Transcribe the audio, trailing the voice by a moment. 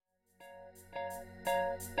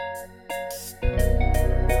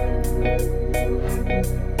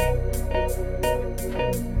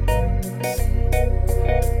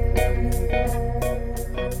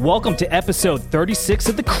Welcome to episode 36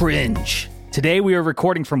 of The Cringe. Today we are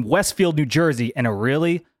recording from Westfield, New Jersey in a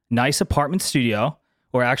really nice apartment studio,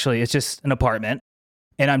 or actually it's just an apartment.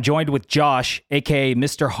 And I'm joined with Josh, aka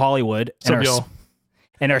Mr. Hollywood.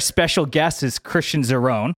 And our special guest is Christian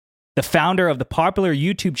Zeron, the founder of the popular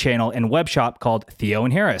YouTube channel and web shop called Theo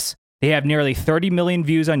and Harris. They have nearly 30 million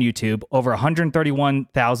views on YouTube, over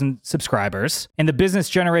 131,000 subscribers, and the business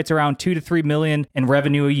generates around 2 to 3 million in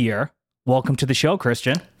revenue a year. Welcome to the show,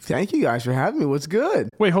 Christian. Thank you guys for having me. What's good?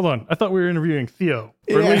 Wait, hold on. I thought we were interviewing Theo,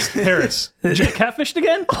 or at least Harris. Did you get catfished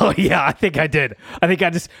again? Oh, yeah, I think I did. I think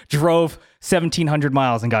I just drove 1,700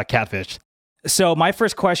 miles and got catfished. So my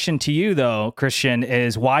first question to you, though, Christian,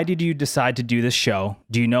 is why did you decide to do this show?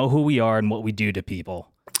 Do you know who we are and what we do to people?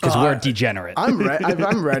 Because we're degenerate. I'm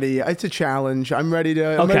ready. It's a challenge. I'm ready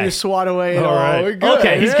to swat away it all. Right. We're good.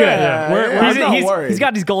 Okay, he's good. I'm not worried. He's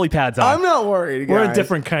got these goalie pads on. I'm not worried, guys. We're a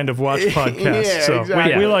different kind of watch podcast, so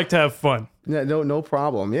exactly. we like to have fun. Yeah, no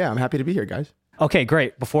problem. Yeah, I'm happy to be here, guys. Okay,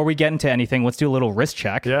 great. Before we get into anything, let's do a little wrist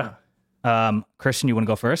check. Yeah. Christian, you want to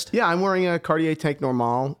go first? Yeah, I'm wearing a Cartier tank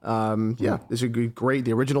normal. This is great.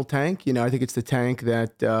 The original tank. I think it's the tank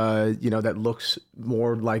that that looks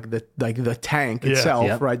more like the tank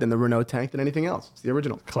itself, right, than the Renault tank than anything else. It's the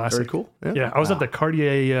original. Classic. Very cool. Yeah, I was at the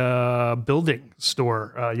Cartier building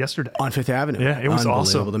store yesterday On Fifth Avenue. Yeah, it was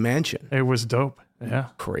awesome. The mansion. It was dope. Yeah.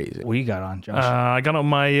 Crazy. What you got on, Josh? I got on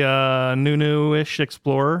my new-ish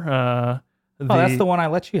Explorer. That's the one I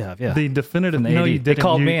let you have, yeah. The definitive. No, you didn't. They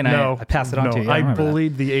called me and I passed it on to you. I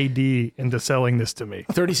bullied the AD into selling this to me.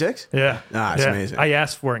 36? Yeah. It's amazing. I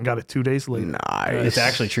asked for it and got it 2 days later. Nice. It's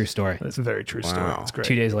actually a true story. It's a very true story. It's great.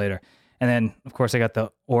 2 days later. And then, of course, I got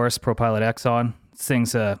the Oris ProPilot X on. This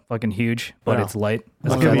thing's fucking huge, but it's light.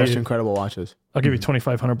 That's incredible watches. I'll give you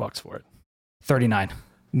 $2,500 for it. 39.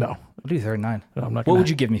 No. I'll do 39. No, I'm not. What would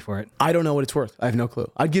you give me for it? I don't know what it's worth. I have no clue.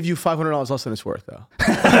 I'd give you $500 less than it's worth, though.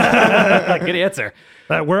 Good answer.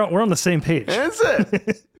 We're on the same page. That's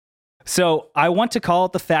it. So I want to call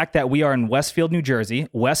it the fact that we are in Westfield, New Jersey.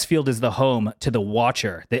 Westfield is the home to The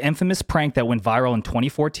Watcher, the infamous prank that went viral in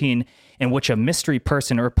 2014 in which a mystery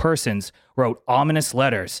person or persons wrote ominous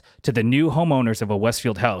letters to the new homeowners of a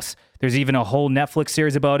Westfield house. There's even a whole Netflix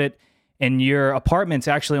series about it, and your apartment's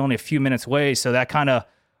actually only a few minutes away, so that kind of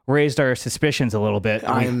raised our suspicions a little bit.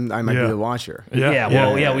 I might be the watcher. We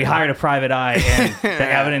hired a private eye, and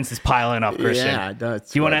the evidence is piling up, Christian. Yeah,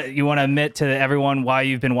 that's. You want to admit to everyone why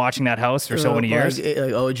you've been watching that house for so many years? Like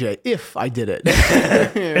OJ, if I did it.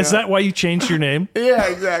 Is that why you changed your name? Yeah,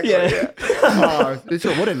 exactly. Yeah.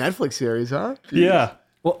 What a Netflix series, huh? Jeez. Yeah.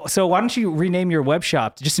 Well, so why don't you rename your web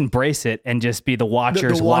shop to just embrace it and just be the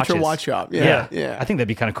Watcher's the Watcher Watches? Watch Shop. Yeah. Yeah. I think that'd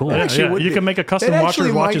be kind of cool. You can make a custom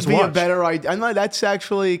Watcher's Watches might be watch. a better idea. I know that's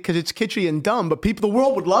actually because it's kitschy and dumb, but the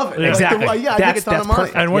world would love it. Yeah. Exactly. I think a ton of money.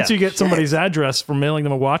 perfect. And once you get somebody's address for mailing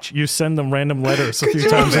them a watch, you send them random letters a few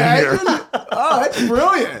times a year. Oh, that's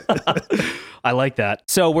brilliant. I like that.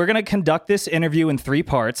 So we're going to conduct this interview in 3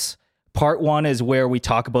 parts. Part 1 is where we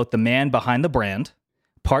talk about the man behind the brand.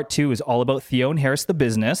 Part 2 is all about Theo and Harris, the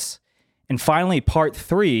business. And finally, part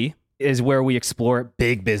 3 is where we explore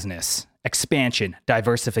big business, expansion,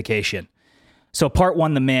 diversification. So part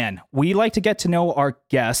 1, the man. We like to get to know our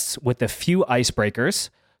guests with a few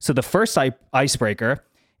icebreakers. So the first icebreaker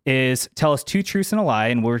is tell us 2 truths and a lie,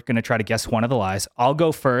 and we're going to try to guess one of the lies. I'll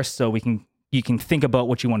go first so you can think about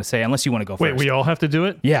what you want to say, unless you want to go first. Wait, we all have to do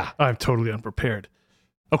it? Yeah. I'm totally unprepared.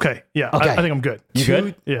 Okay, yeah, Okay. I think I'm good. You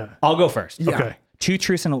good? Yeah. I'll go first. Yeah. Okay. 2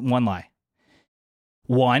 truths and 1 lie.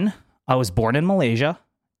 1, I was born in Malaysia.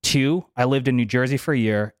 2, I lived in New Jersey for a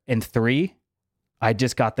year. And 3, I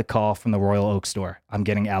just got the call from the Royal Oak store. I'm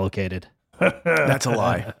getting allocated. That's a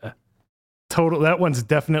lie. That one's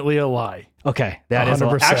definitely a lie. Okay, that is a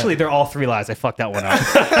lie. 100%. Actually, they're all 3 lies. I fucked that one up.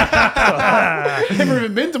 I've never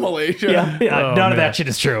even been to Malaysia. Yeah, none of that shit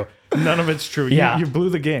is true. None of it's true. Yeah. You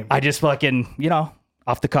blew the game. I just fucking,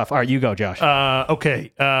 off the cuff. All right, you go, Josh.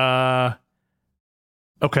 Okay.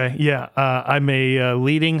 Okay, yeah. I'm a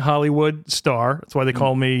leading Hollywood star. That's why they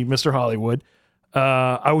call me Mr. Hollywood.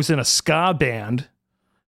 I was in a ska band,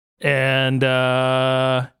 and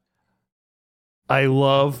I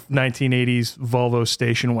love 1980s Volvo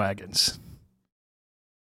station wagons.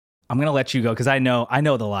 I'm going to let you go because I know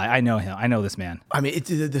the lie. I know him. I know this man. I mean,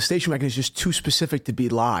 the station wagon is just too specific to be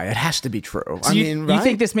lie. It has to be true. So you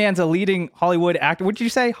think this man's a leading Hollywood actor? What did you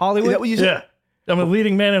say? Hollywood? Is that what you said? Yeah. I'm a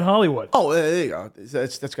leading man in Hollywood. Oh, there you go.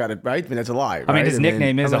 That's got it right. I mean, that's a lie. Right? I mean, his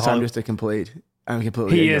nickname is unless a I'm just a complete. I'm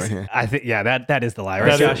completely. He ignorant is. here. I think. Yeah, that is the lie,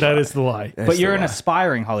 right? That is the lie. That's But you're the an lie.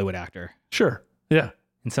 aspiring Hollywood actor Sure. Yeah.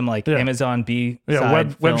 in some Yeah. Amazon B. Yeah. side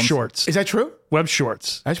Web films. shorts. Is that true? Web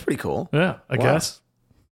shorts. That's pretty cool. Yeah. I Wow. guess.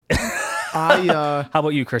 How about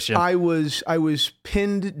you, Christian? I was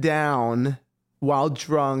pinned down while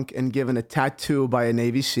drunk and given a tattoo by a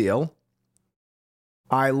Navy SEAL.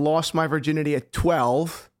 I lost my virginity at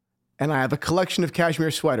 12, and I have a collection of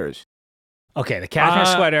cashmere sweaters. Okay, the cashmere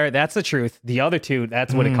sweater, that's the truth. The other two,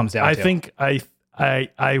 that's what it comes down to. I think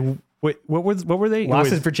wait, what were they? Lost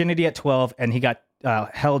his virginity at 12, and he got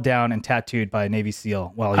held down and tattooed by a Navy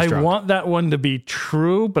SEAL while he's drunk. I want that one to be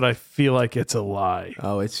true, but I feel like it's a lie.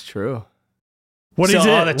 Oh, it's true. What is it?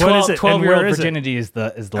 The 12-year-old virginity is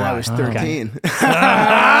the lie. I was 13.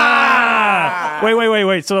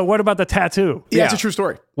 Wait. So what about the tattoo? Yeah, it's a true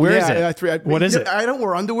story. Where is it? What is it? I don't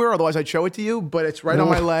wear underwear, otherwise I'd show it to you, but it's right on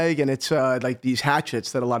my leg, and it's like these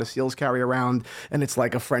hatchets that a lot of SEALs carry around, and it's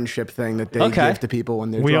like a friendship thing that they give to people when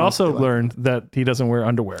they're We drunk. also learned that he doesn't wear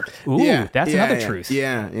underwear. Ooh, that's another truth.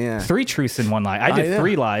 Yeah. 3 truths in one lie. I did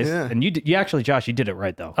 3 lies, and you actually, Josh, you did it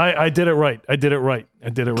right, though. I did it right.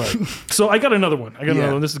 So I got another one.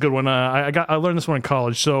 This is a good one. I learned this one in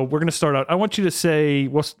college. So we're gonna start out. I want you to say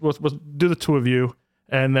we'll do the two of you,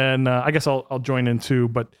 and then I guess I'll join in too.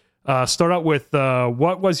 But start out with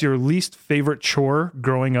what was your least favorite chore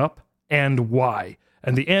growing up, and why?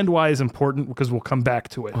 And the and why is important because we'll come back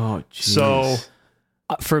to it. Oh, geez. So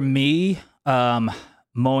for me,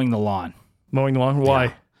 mowing the lawn. Mowing the lawn. Why?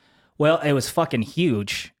 Yeah. Well, it was fucking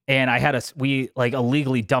huge, and we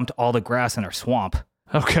illegally dumped all the grass in our swamp.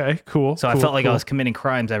 Okay, cool. So I felt like I was committing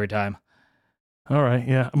crimes every time. All right,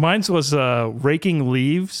 yeah. Mine was raking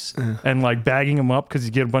leaves and like bagging them up because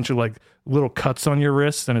you get a bunch of like little cuts on your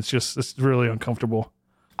wrist, and it's really uncomfortable.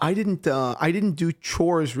 I didn't do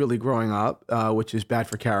chores really growing up, which is bad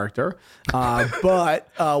for character. But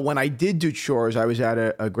when I did do chores, I was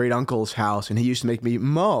at a great uncle's house, and he used to make me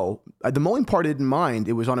mow. The mowing part I didn't mind;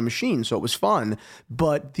 it was on a machine, so it was fun.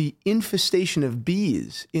 But the infestation of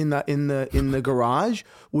bees in the garage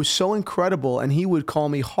was so incredible, and he would call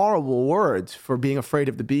me horrible words for being afraid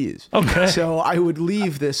of the bees. Okay. So I would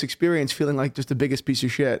leave this experience feeling like just the biggest piece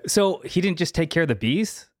of shit. So he didn't just take care of the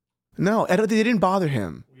bees? No, they didn't bother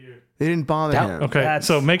him. They didn't bother him. Okay,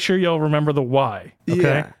 so make sure y'all remember the why,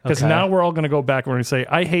 okay? Because now we're all going to go back and we're going to say,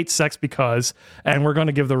 I hate sex because, and we're going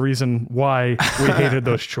to give the reason why we hated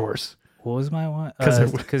those chores. What was my why?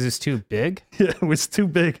 Because it's too big? Yeah, it was too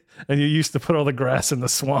big, and you used to put all the grass in the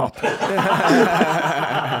swamp.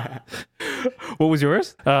 What was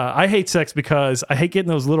yours? I hate sex because I hate getting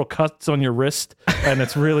those little cuts on your wrist, and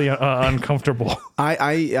it's really uncomfortable. I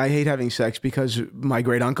hate having sex because my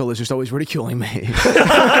great uncle is just always ridiculing me.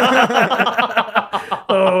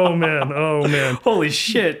 Oh man! Holy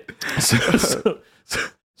shit!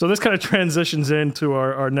 So this kind of transitions into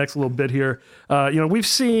our next little bit here. We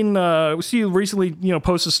see you recently,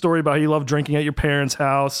 post a story about how you love drinking at your parents'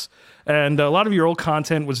 house. And a lot of your old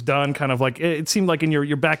content was done kind of like, it seemed like in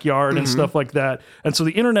your backyard and stuff like that. And so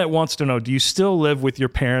the internet wants to know, do you still live with your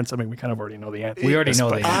parents? I mean, we kind of already know the answer. We already know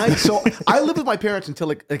the answer. I lived with my parents until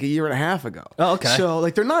like a year and a half ago. Oh, okay. So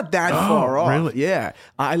they're not that far off. Really? Yeah.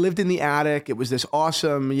 I lived in the attic. It was this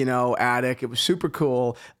awesome, attic. It was super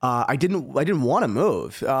cool. I didn't want to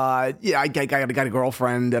move. I got a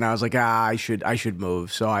girlfriend, and I was like, I should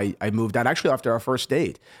move. So I moved out. Actually, after our first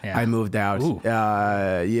date, I moved out. Ooh.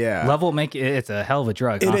 Yeah. Level it's a hell of a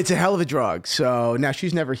drug. Huh? It's a hell of a drug. So now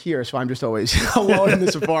she's never here, so I'm just always alone in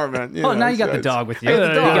this apartment. Now you got the dog with you. I got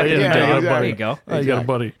the dog. You got the dog. There you go. You got a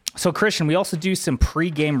buddy. So Christian, we also do some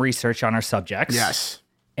pre-game research on our subjects. Yes.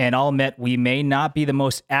 And I'll admit, we may not be the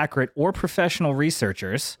most accurate or professional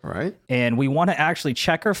researchers. Right. And we want to actually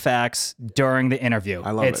check our facts during the interview.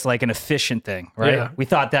 I love It's it. like an efficient thing, right? Yeah. We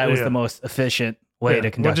thought that was the most efficient way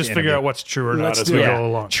to conduct We'll just the figure interview. out what's true or not Let's as do we it. go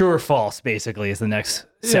along. True or false, basically, is the next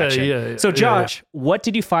section. yeah, So, yeah, Josh, what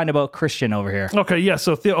did you find about Christian over here? Okay, yeah.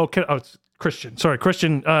 So Theo, it's Christian. Sorry,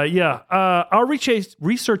 Christian. Our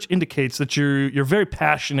research indicates that you're very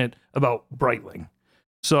passionate about Breitling.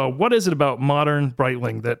 So what is it about modern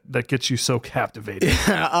Breitling that gets you so captivated?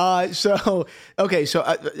 To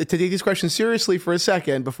take this question seriously for a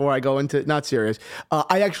second before I go into not serious,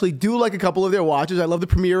 I actually do like a couple of their watches. I love the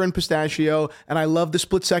Premier in pistachio, and I love the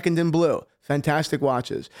Split Second in blue. Fantastic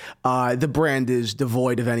watches. The brand is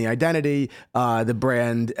devoid of any identity. The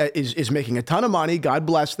brand is making a ton of money. God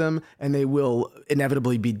bless them, and they will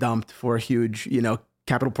inevitably be dumped for a huge,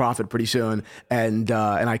 capital profit pretty soon. And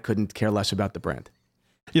I couldn't care less about the brand.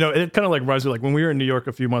 It kind of like reminds me, like when we were in New York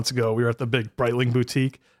a few months ago, we were at the big Breitling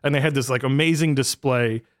boutique, and they had this like amazing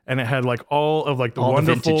display and it had like all of like the All the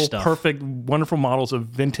wonderful, vintage stuff. perfect, wonderful models of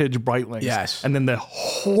vintage Breitlings. Yes. And then the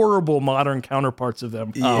horrible modern counterparts of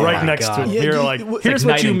them Oh right my next God. to them. Yeah, You're you- like, it's here's like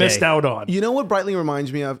what night you and missed day. out on. You know what Breitling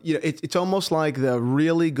reminds me of? It's almost like the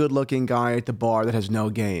really good-looking guy at the bar that has no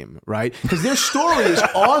game, right? Because their story is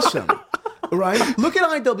awesome, right? Look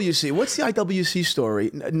at IWC. What's the IWC story?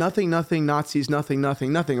 Nothing, Nazis, nothing,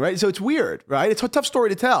 right? So it's weird, right? It's a tough story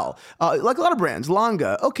to tell. Like a lot of brands,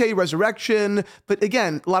 Longa, okay, Resurrection, but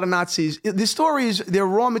again, a lot of Nazis. The stories, their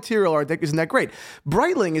raw material isn't that great.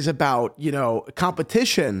 Breitling is about,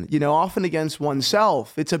 competition, often against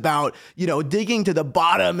oneself. It's about, digging to the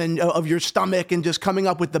bottom of your stomach and just coming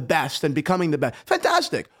up with the best and becoming the best.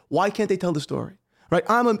 Fantastic. Why can't they tell the story? Right?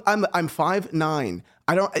 I'm 5'9".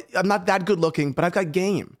 I'm not that good looking, but I've got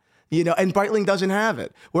game. And Breitling doesn't have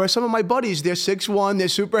it. Whereas some of my buddies, they're 6'1", they're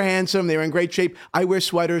super handsome, they're in great shape. I wear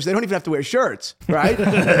sweaters. They don't even have to wear shirts, right?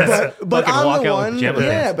 but I'm the one.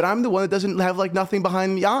 Yeah, but I'm the one that doesn't have like nothing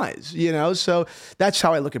behind the eyes. So that's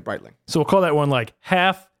how I look at Breitling. So we'll call that one like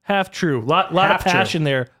half true. Lot of passion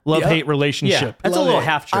there. Love-hate relationship. Yeah, that's a little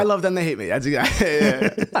half true. I love them. They hate me. That's yeah.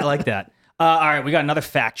 I like that. All right, we got another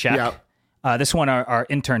fact check. Yep. This one our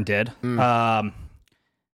intern did.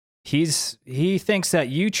 He thinks that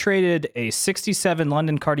you traded a '67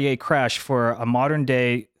 London Cartier Crash for a modern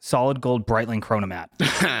day solid gold Breitling chronomat.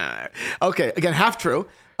 Okay, again, half true.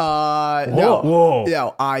 Whoa.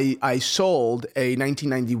 No, I sold a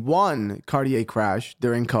 1991 Cartier Crash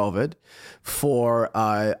during COVID for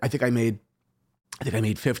I think I made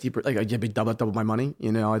 50, like I did double my money,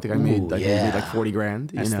 I think I made like 40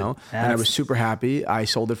 grand, and I was super happy. I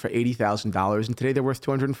sold it for $80,000, and today they're worth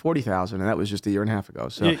 $240,000, and that was just a year and a half ago.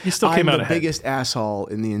 So you still came I'm out the ahead. biggest asshole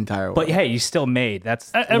in the entire world. But hey, you still made.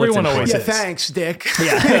 That's Everyone what's always important. yeah, is. thanks, Dick.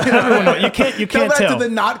 Everyone knows. You can't Go back tell. to the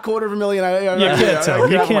not $250,000. You can't tell.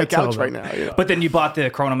 You I'm on my can't tell couch them. right now. But then you bought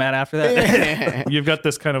the chronomat after that. You've got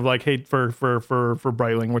this kind of like hate for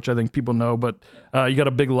Breitling, which I think people know, but you got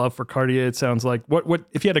a big love for Cartier. It sounds like what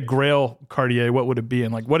if you had a Grail Cartier, what would it be,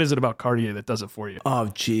 and like what is it about Cartier that does it for you?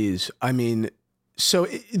 Oh, geez. I mean, so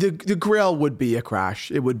the Grail would be a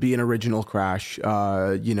Crash. It would be an original Crash.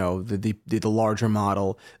 The larger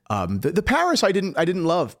model. The Paris I didn't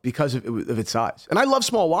love because of its size, and I love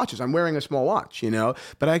small watches. I'm wearing a small watch,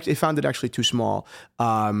 but I found it actually too small.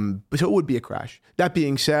 But so it would be a Crash. That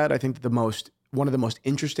being said, I think that one of the most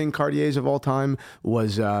interesting Cartiers of all time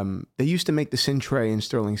was they used to make the Cintre in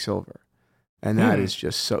sterling silver. And that is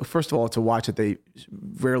just so, first of all, it's a watch that they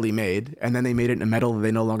rarely made. And then they made it in a metal that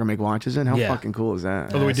they no longer make watches in. How fucking cool is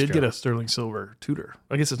that? Although we did get a sterling silver Tudor.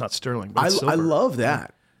 I guess it's not sterling, but it's silver. I love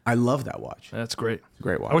that. I love that watch. That's great. It's a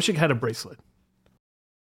great watch. I wish it had a bracelet.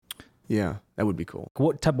 Yeah, that would be cool.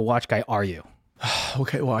 What type of watch guy are you?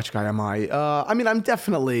 Okay, watch guy am I? I mean, I'm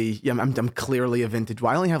definitely, I'm clearly a vintage.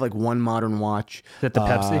 I only have like one modern watch. Is that the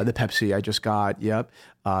Pepsi? The Pepsi I just got. Yep.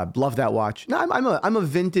 Love that watch. No, I'm a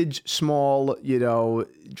vintage small,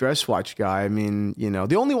 dress watch guy. I mean,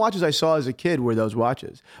 the only watches I saw as a kid were those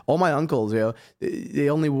watches. All my uncles, they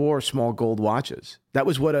only wore small gold watches. That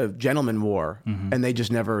was what a gentleman wore, and they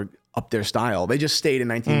just never upped their style. They just stayed in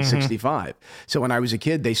 1965. So when I was a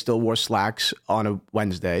kid, they still wore slacks on a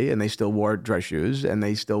Wednesday, and they still wore dress shoes, and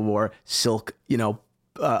they still wore silk,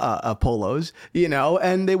 polos,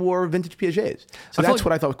 and they wore vintage Piagets. So that's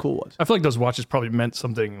what I thought cool was. I feel like those watches probably meant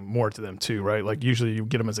something more to them too, right? Like usually you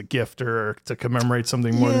get them as a gift or to commemorate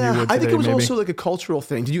something more than you would today. I think it was maybe. also like a cultural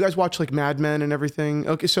thing. Did you guys watch like Mad Men and everything?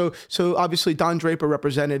 Okay, so obviously Don Draper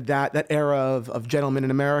represented that era of gentlemen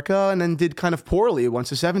in America, and then did kind of poorly once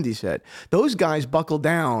the 70s hit. Those guys buckled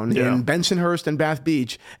down in Bensonhurst and Bath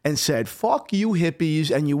Beach and said, "Fuck you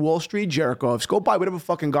hippies and you Wall Street jerk-offs. Go buy whatever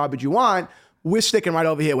fucking garbage you want. We're sticking right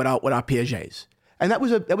over here with our Piagets." And that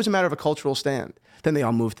was a matter of a cultural stand. Then they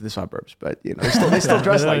all moved to the suburbs, but they still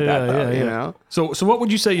dress like that, though. So what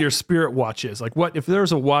would you say your spirit watch is? Like, what if there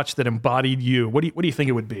was a watch that embodied you? What do you think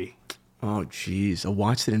it would be? Oh, geez, a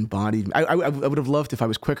watch that embodied me. I would have loved if I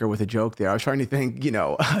was quicker with a joke there. I was trying to think,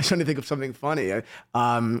 I was trying to think of something funny.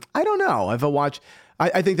 I don't know. If a watch,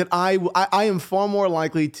 I think that I am far more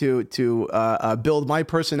likely to build my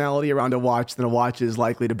personality around a watch than a watch is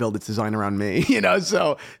likely to build its design around me.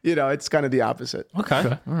 So it's kind of the opposite.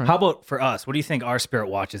 Okay. Right. How about for us? What do you think our spirit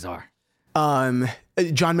watches are?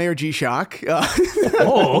 John Mayer G-Shock.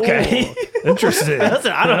 Oh, okay. Interesting. That's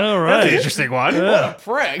an interesting one. What a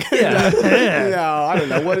frick. Yeah. No, I don't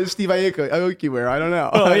know. What does Steve Aoki wear? I don't know.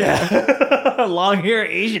 Oh, yeah. Long hair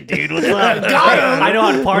Asian dude. What's up? I know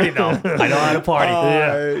how to party though. I know how to party.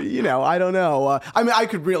 I don't know. I mean, I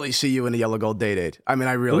could really see you in a yellow gold date. I mean,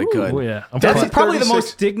 I really could. Oh yeah, That's probably the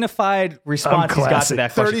most dignified response he's got to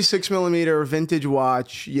that question. 36 millimeter vintage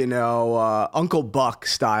watch. Uncle Buck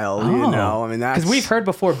style. I mean, that's because we've heard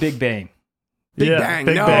before Big Bang. Big Bang.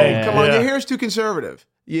 Big No, Bang. come on. Your hair's too conservative.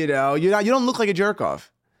 You don't look like a jerk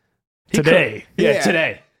off. Today.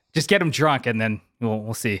 Today. Just get him drunk and then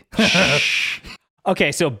we'll see.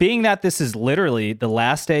 Okay, so being that this is literally the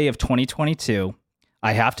last day of 2022,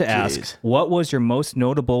 I have to ask, what was your most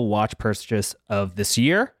notable watch purchase of this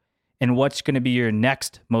year? And what's going to be your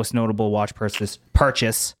next most notable watch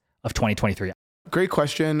purchase of 2023? Great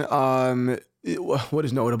question. What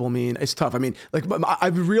does notable mean? It's tough. I mean, I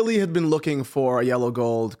really had been looking for a yellow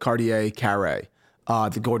gold Cartier Carré,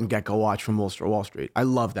 the Gordon Gekko watch from Wall Street. I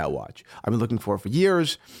love that watch. I've been looking for it for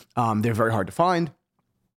years. They're very hard to find.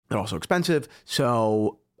 They're also expensive.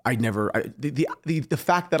 So the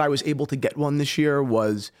fact that I was able to get one this year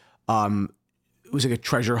was, it was like a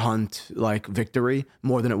treasure hunt, like victory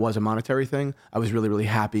more than it was a monetary thing. I was really, really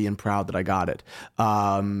happy and proud that I got it.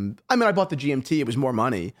 I mean, I bought the GMT. It was more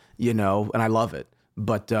money, and I love it.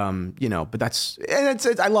 But that's,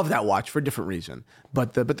 and I love that watch for a different reason.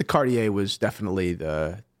 But the Cartier was definitely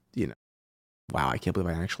wow, I can't believe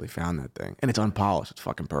I actually found that thing. And it's unpolished. It's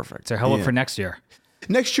fucking perfect. So how about for next year?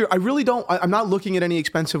 Next year, I really don't. I'm not looking at any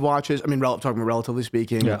expensive watches. I mean, talking about relatively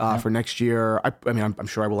speaking, for next year. I mean, I'm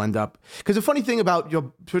sure I will end up, because the funny thing about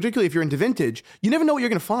particularly if you're into vintage, you never know what you're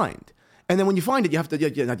going to find. And then when you find it, you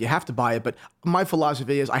have to buy it. But my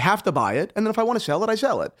philosophy is I have to buy it, and then if I want to sell it, I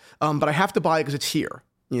sell it. But I have to buy it because it's here.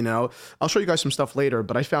 I'll show you guys some stuff later.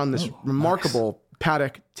 But I found this remarkable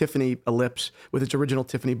Patek Tiffany Ellipse with its original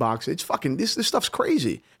Tiffany box. It's fucking this stuff's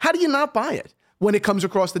crazy. How do you not buy it when it comes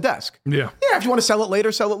across the desk? Yeah. If you want to sell it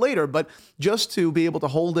later, sell it later. But just to be able to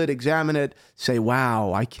hold it, examine it, say,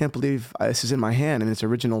 wow, I can't believe this is in my hand and its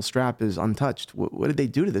original strap is untouched. What did they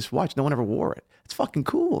do to this watch? No one ever wore it. It's fucking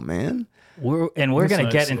cool, man. We're going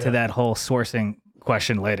to get into that whole sourcing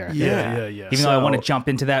question later. Yeah. Even though I want to jump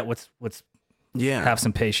into that, have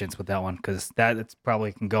some patience with that one, because it's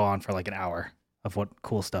probably can go on for like an hour of what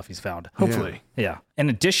cool stuff he's found. Hopefully. Yeah. In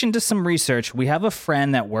addition to some research, we have a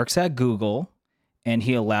friend that works at Google, and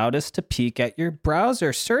he allowed us to peek at your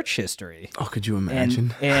browser search history. Oh, could you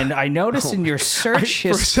imagine? And I noticed in your search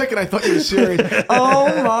history... For a second, I thought you were serious.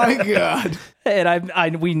 Oh, my God.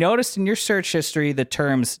 And we noticed in your search history the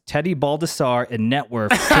terms Teddy Baldessar and net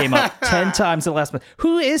worth came up 10 times in the last month.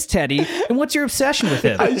 Who is Teddy, and what's your obsession with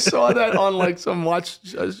him? I saw that on some watch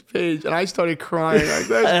page, and I started crying. That's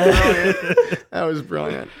brilliant. That was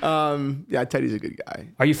brilliant. Teddy's a good guy.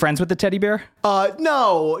 Are you friends with the teddy bear?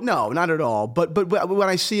 No, not at all. But when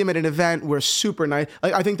I see him at an event, we're super nice.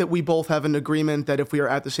 I think that we both have an agreement that if we are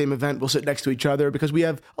at the same event, we'll sit next to each other because we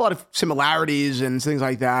have a lot of similarities and things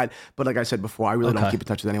like that. But like I said before, I really don't keep in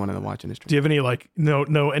touch with anyone in the watch industry. Do you have any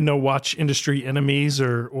no watch industry enemies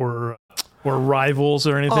or rivals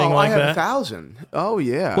or anything like that? I have 1,000. Oh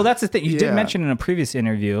yeah. Well, that's the thing. You did mention in a previous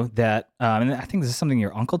interview that, and I think this is something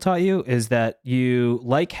your uncle taught you, is that you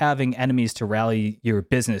like having enemies to rally your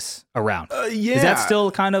business around. Is that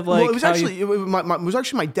still kind of like? Well, it was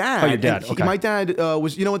actually my dad. Oh, your dad. Okay. My dad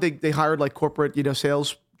was. What they hired like corporate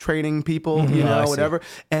sales training people, whatever.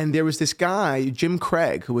 And there was this guy, Jim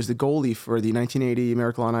Craig, who was the goalie for the 1980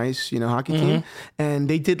 Miracle on Ice, hockey team. And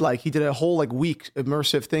he did a whole week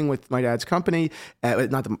immersive thing with my dad's company.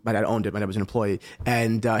 Not that my dad owned it, my dad was an employee.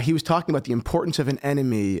 And he was talking about the importance of an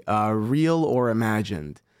enemy, real or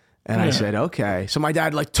imagined. And I said, okay. So my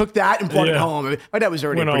dad took that and brought it home. My dad was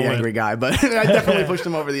already a pretty angry guy, but I definitely pushed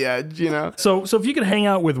him over the edge, So if you could hang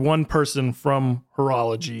out with one person from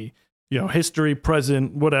horology, history,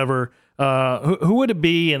 present, whatever, who would it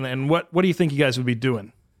be, and what do you think you guys would be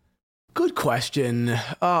doing? Good question.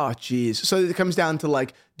 Oh, geez. So it comes down to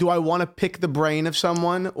do I want to pick the brain of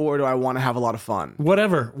someone, or do I want to have a lot of fun?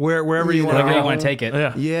 Whatever, wherever you want to take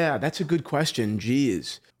it. Yeah, that's a good question.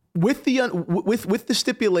 Geez. With the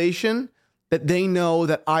stipulation that they know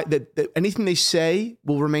that that anything they say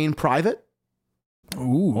will remain private.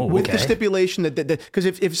 Ooh, with the stipulation that because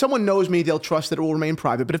if someone knows me, they'll trust that it will remain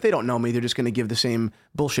private. But if they don't know me, they're just going to give the same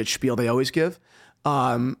bullshit spiel they always give.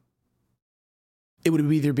 It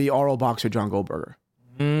would either be R.L. Box or John Goldberger.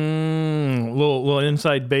 Little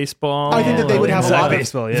inside baseball. I think that they would have a lot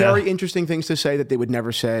of very interesting things to say that they would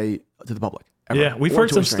never say to the public. Yeah, we've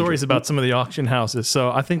heard some stories about some of the auction houses, so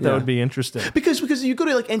I think that would be interesting. Because you go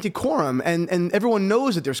to like Antiquorum and everyone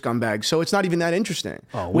knows that they're scumbags, so it's not even that interesting.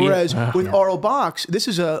 Whereas with RO Box, this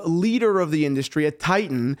is a leader of the industry, a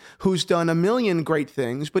titan who's done a million great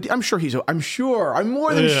things, but I'm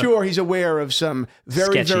more than sure he's aware of some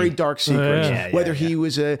very, sketchy, very dark secrets. Whether he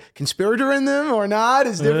was a conspirator in them or not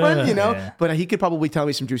is different, you know. But he could probably tell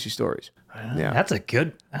me some juicy stories. Yeah, that's a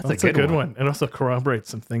good one. And also corroborates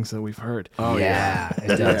some things that we've heard. Oh yeah,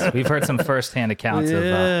 it does. We've heard some firsthand accounts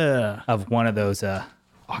of one of those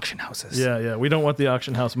auction houses. Yeah. We don't want the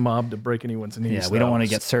auction house mob to break anyone's knees. Yeah, we don't want to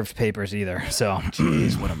get served papers either. So,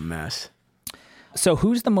 jeez, what a mess. So,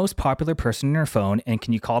 who's the most popular person in your phone, and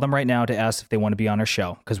can you call them right now to ask if they want to be on our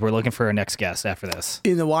show? Because we're looking for our next guest after this.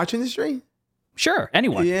 In the watch industry? Sure,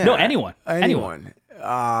 anyone. Yeah. No, anyone.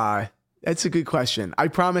 That's a good question. I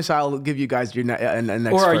promise I'll give you guys your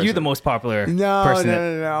next Or are you the most popular person?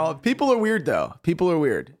 No. People are weird, though. People are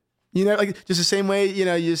weird. You know, like just the same way, you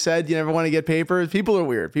know, you said you never want to get papers. People are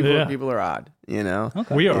weird. People are odd, you know?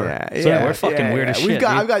 Okay. We are. We're fucking weird as shit.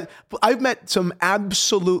 I've met some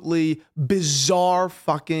absolutely bizarre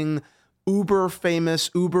fucking uber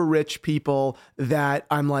famous, uber rich people that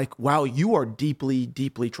I'm like, wow, you are deeply,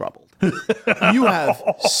 deeply troubled. You have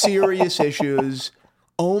serious issues.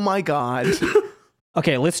 Oh my God.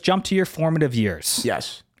 Okay, let's jump to your formative years.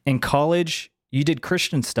 Yes. In college, you did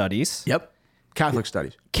Christian studies. Yep.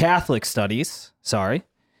 Catholic studies. Sorry.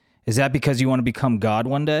 Is that because you want to become God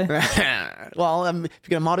one day? Well, if you're going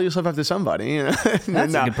to model yourself after somebody, you know.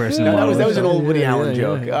 That's a good person. That was an old Woody Allen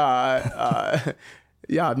joke.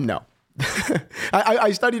 No.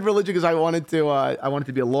 I studied religion because I wanted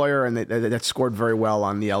to be a lawyer, and that scored very well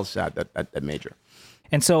on the LSAT, that major.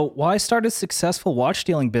 And so why start a successful watch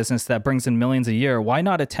dealing business that brings in millions a year? Why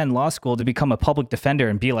not attend law school to become a public defender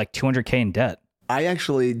and be like $200K in debt? I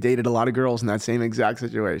actually dated a lot of girls in that same exact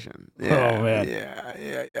situation. Yeah, oh man,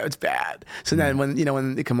 yeah, it's bad. So then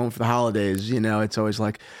when they come home for the holidays, you know, it's always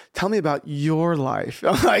like, tell me about your life.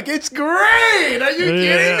 I'm like, it's great. Are you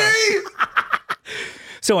kidding me?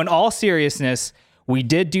 So in all seriousness, we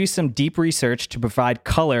did do some deep research to provide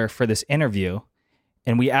color for this interview.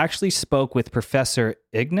 And we actually spoke with Professor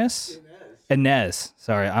Inez.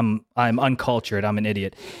 Sorry, I'm uncultured. I'm an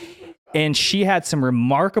idiot. And she had some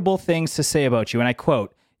remarkable things to say about you. And I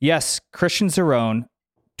quote, "Yes, Christian Zeron,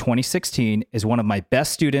 2016, is one of my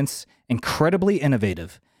best students, incredibly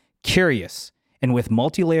innovative, curious, and with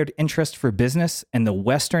multi-layered interest for business and the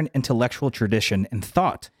Western intellectual tradition and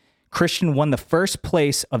thought. Christian won the first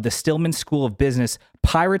place of the Stillman School of Business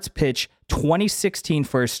Pirates Pitch 2016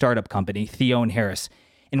 for his startup company, Theo and Harris,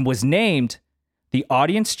 and was named the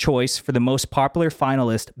audience choice for the most popular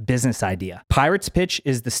finalist business idea. Pirates Pitch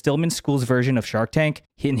is the Stillman School's version of Shark Tank,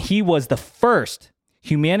 and he was the first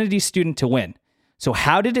humanities student to win. So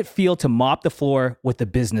how did it feel to mop the floor with the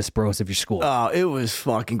business bros of your school? Oh, it was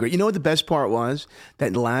fucking great. You know what the best part was?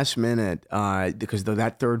 That last minute, because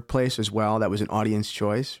that third place as well, that was an audience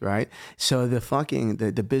choice, right? So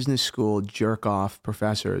the business school jerk off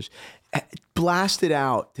professors blasted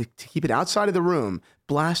out to keep it outside of the room,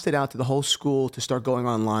 blasted out to the whole school to start going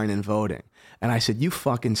online and voting. And I said, you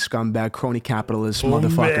fucking scumbag, crony capitalist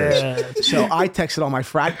motherfuckers. Man. So I texted all my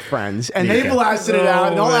frat friends, and they blasted it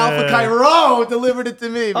out, and all Alpha Chi Rho delivered it to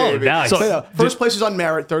me, baby. Nice. So first place was on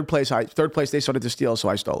merit, third place they started to steal, so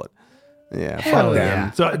I stole it. Yeah, fuck them.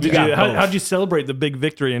 Yeah. So how'd you celebrate the big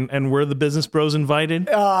victory, and were the business bros invited?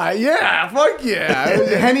 Yeah, fuck yeah. It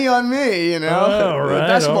was a Henny on me, you know. All right, the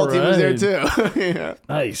basketball team was there too. Yeah.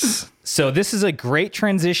 Nice. So this is a great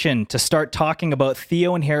transition to start talking about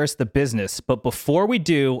Theo and Harris, the business. But before we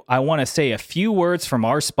do, I want to say a few words from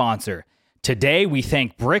our sponsor. Today, we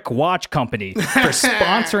thank Brick Watch Company for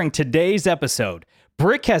sponsoring today's episode.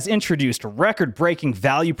 Brick has introduced record-breaking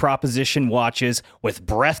value proposition watches with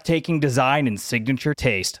breathtaking design and signature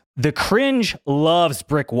taste. The Cringe loves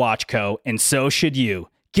Brick Watch Co., and so should you.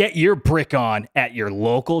 Get your brick on at your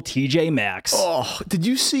local TJ Maxx. Oh, did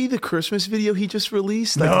you see the Christmas video he just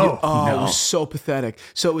released? No. It was so pathetic.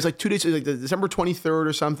 So it was like 2 days, like December 23rd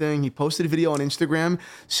or something. He posted a video on Instagram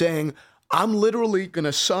saying, I'm literally going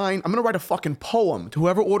to write a fucking poem to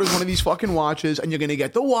whoever orders one of these fucking watches, and you're going to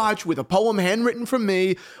get the watch with a poem handwritten from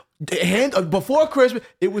me. Before Christmas.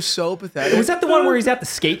 It was so pathetic. Was that the one where he's at the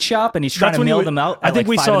skate shop and he's trying to mail them out? I think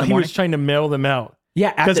we saw he was trying to mail them out.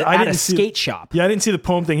 Yeah, at a skate shop. Yeah, I didn't see the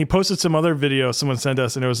poem thing. He posted some other video someone sent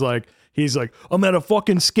us, and it was like, he's like, I'm at a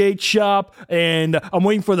fucking skate shop, and I'm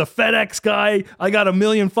waiting for the FedEx guy. I got a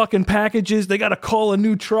million fucking packages. They got to call a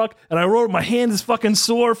new truck, and I wrote, my hand is fucking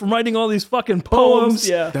sore from writing all these fucking poems.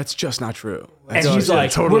 Yeah. That's just not true. And he's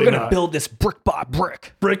like, we're going to build this brick by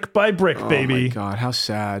brick. Brick by brick, baby. Oh my God, how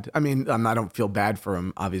sad. I mean, I don't feel bad for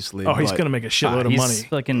him, obviously. Oh, he's going to make a shitload of money.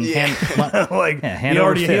 He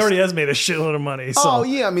already has made a shitload of money. So. Oh,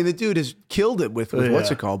 yeah. I mean, the dude has killed it with what's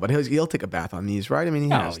it called? But he'll take a bath on these, right? I mean, he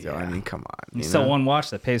has to. I mean, come on. You sell one watch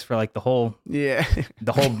that pays for like the whole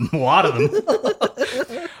lot of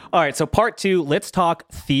them. All right. So part 2, let's talk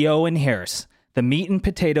Theo and Harris, the meat and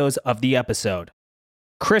potatoes of the episode.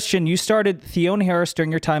 Christian, you started Theo and Harris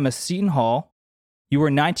during your time at Seton Hall. You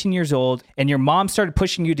were 19 years old, and your mom started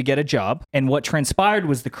pushing you to get a job. And what transpired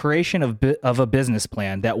was the creation of a business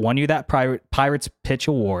plan that won you that Pirates Pitch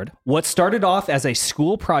Award. What started off as a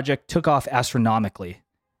school project took off astronomically.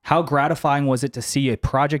 How gratifying was it to see a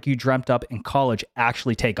project you dreamt up in college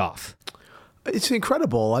actually take off? It's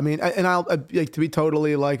incredible. I mean, and I'll to be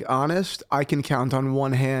totally honest, I can count on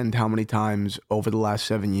one hand how many times over the last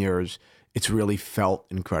 7 years it's really felt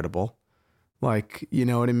incredible. You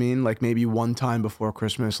know what I mean? Maybe one time before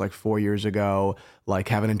Christmas, 4 years ago,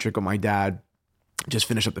 having a drink with my dad, just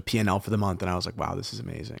finish up the P&L for the month. And I was like, wow, this is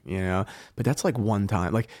amazing, But that's one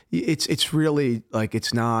time. It's really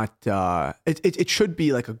it's not, it should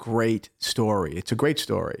be a great story. It's a great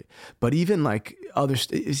story. But even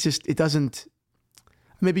it's just, it doesn't,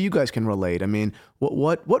 maybe you guys can relate. I mean,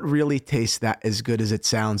 what really tastes that as good as it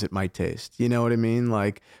sounds it might taste? You know what I mean?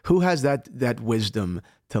 Who has that wisdom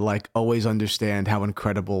to always understand how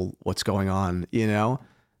incredible what's going on?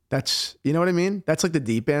 That's, you know what I mean? That's the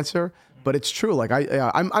deep answer, but it's true.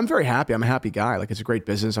 I'm very happy. I'm a happy guy. It's a great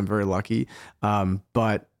business. I'm very lucky.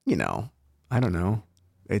 But I don't know.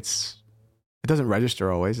 It doesn't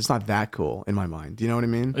register always. It's not that cool in my mind. Do you know what I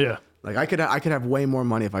mean? Yeah. I could have way more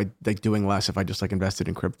money if I doing less if I just invested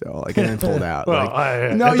in crypto and then pulled out. Well,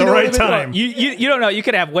 at the right time. You don't know. You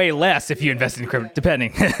could have way less if you invested in crypto,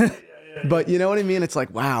 depending. But you know what I mean? It's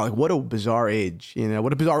wow, what a bizarre age,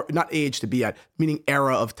 what a bizarre, not age to be at, meaning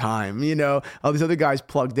era of time, all these other guys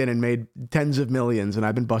plugged in and made tens of millions and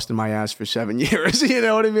I've been busting my ass for 7 years. You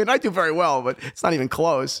know what I mean? I do very well, but it's not even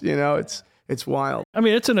close. It's wild. I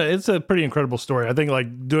mean, it's a pretty incredible story. I think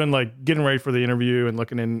getting ready for the interview and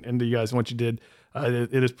looking into you guys and what you did,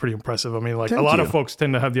 it is pretty impressive. I mean, a lot of folks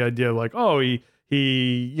tend to have the idea of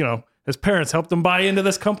he his parents helped him buy into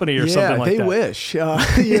this company or something like that. They wish.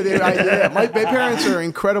 My parents are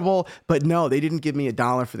incredible, but no, they didn't give me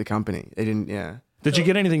 $1 for the company. They didn't. Yeah. Did you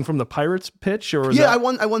get anything from the Pirates pitch or? I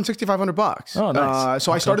won $6,500. Oh, nice.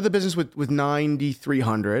 So I started the business with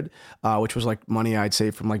 $9,300, which was money I'd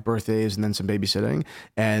saved from birthdays and then some babysitting,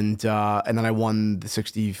 and then I won the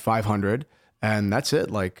 $6,500, and that's it.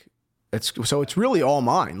 It's really all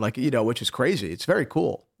mine. Which is crazy. It's very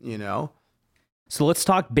cool. So let's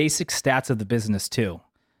talk basic stats of the business too.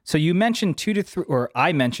 So you mentioned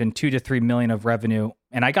I mentioned 2 to 3 million of revenue,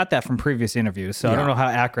 and I got that from previous interviews. So I don't know how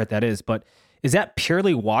accurate that is, but is that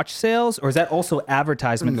purely watch sales or is that also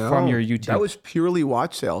advertisement from your YouTube? That was purely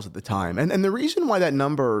watch sales at the time. And the reason why that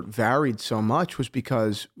number varied so much was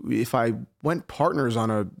because if I went partners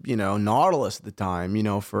on a, Nautilus at the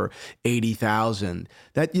time, for 80,000,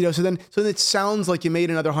 that, so then it sounds like you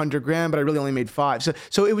made another $100,000, but I really only made 5.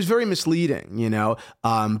 So it was very misleading,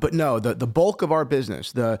 but no, the bulk of our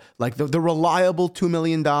business, the reliable $2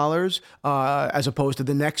 million, as opposed to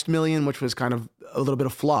the next million, which was kind of a little bit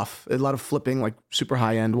of fluff, a lot of flipping, super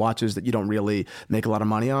high end watches that you don't really make a lot of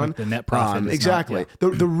money on. The net profit. Exactly.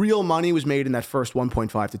 The real money was made in that first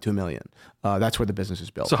 1.5 to 2 million. That's where the business is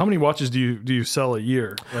built. So how many watches do you sell a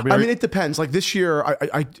year? I mean, it depends. This year,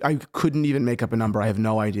 I couldn't even make up a number. I have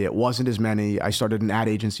no idea. It wasn't as many. I started an ad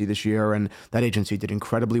agency this year, and that agency did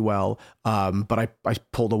incredibly well. But I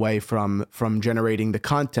pulled away from generating the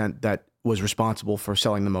content that was responsible for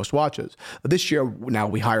selling the most watches. This year, now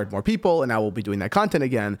we hired more people, and now we'll be doing that content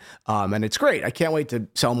again. And it's great. I can't wait to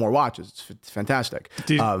sell more watches. It's fantastic.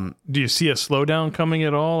 Do you see a slowdown coming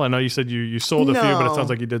at all? I know you said you sold a few, but it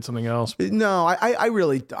sounds like you did something else. No, I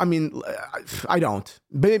really, I don't.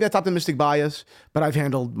 Maybe that's optimistic bias, but I've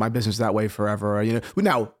handled my business that way forever.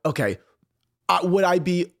 Now, okay, would I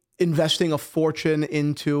be investing a fortune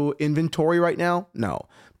into inventory right now? No,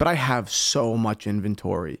 but I have so much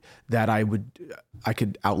inventory that I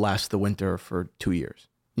could outlast the winter for 2 years.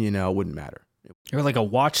 It wouldn't matter. You're like a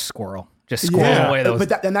watch squirrel, just squirreling away those.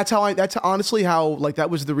 But that's honestly how,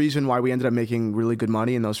 that was the reason why we ended up making really good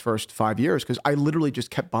money in those first 5 years, because I literally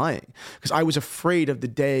just kept buying, because I was afraid of the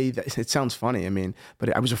day that, it sounds funny,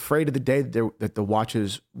 but I was afraid of the day that the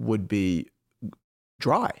watches would be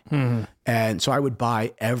dry. Mm-hmm. And so I would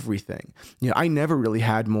buy everything. I never really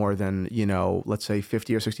had more than, let's say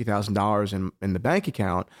 $50,000 or $60,000 in the bank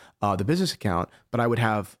account, the business account, but I would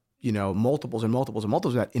have multiples and multiples and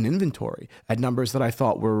multiples of that in inventory at numbers that I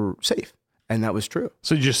thought were safe. And that was true.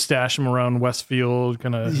 So you just stash them around Westfield,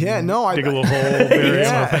 kind of dig a little hole.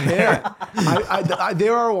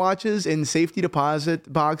 There are watches in safety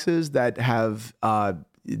deposit boxes that have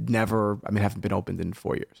haven't been opened in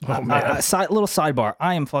 4 years. Oh, man. Little sidebar.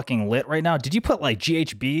 I am fucking lit right now. Did you put like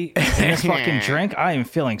GHB in this fucking drink? I am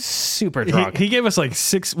feeling super drunk. He gave us like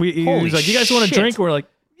 6. He was like, you guys want a drink? We're like,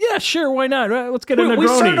 yeah, sure, why not? Let's get a Negroni. We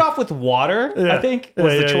started off with water, I think,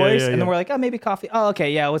 was the choice. And then we're like, maybe coffee. Oh,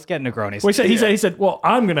 okay, yeah, let's get Negronis. Well, he said, well,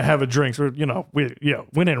 I'm going to have a drink. So,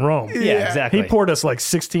 when in Rome. Yeah, exactly. He poured us like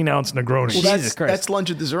 16-ounce Negronis. Well, Jesus Christ. That's lunch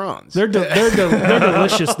at the Zerons. They're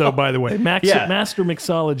delicious, though, by the way. Master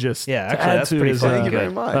mixologist. Yeah, actually, that's pretty fun. Thank you very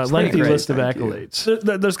much. Lengthy list of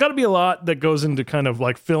accolades. There's got to be a lot that goes into kind of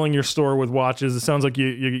like filling your store with watches. It sounds like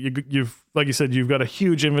you've, like you said, you've got a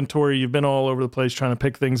huge inventory. You've been all over the place trying to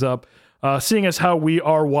pick things up. Seeing as how we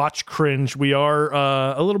are watch cringe, we are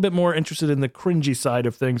a little bit more interested in the cringy side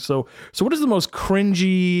of things. So what is the most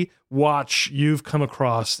cringy watch you've come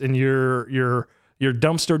across in your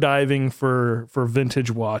dumpster diving for vintage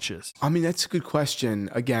watches? I mean, that's a good question.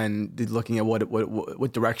 Again, looking at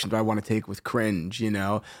what direction do I want to take with cringe?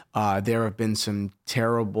 There have been some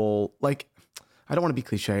terrible, like, I don't want to be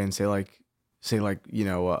cliche and say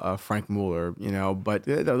Frank Mueller, but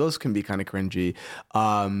those can be kind of cringy.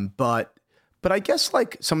 But I guess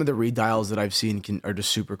like some of the redials that I've seen are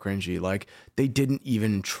just super cringy. Like they didn't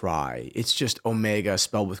even try. It's just Omega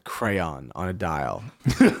spelled with crayon on a dial.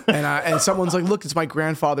 and someone's like, look, it's my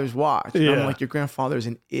grandfather's watch. And I'm like, your grandfather's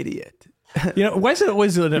an idiot. Why is it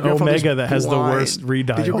always an Omega that has the worst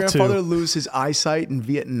redial? Did your grandfather lose his eyesight in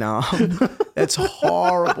Vietnam? That's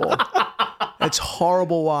horrible. That's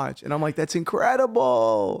horrible watch. And I'm like, that's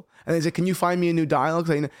incredible. And they said, can you find me a new dial?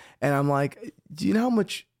 And I'm like, do you know how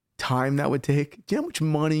much time that would take? Do you know how much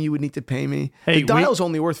money you would need to pay me? The dial's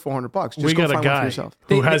only worth $400. Just we got a guy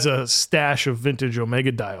who has a stash of vintage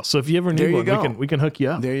Omega dials. So if you ever need one, we can hook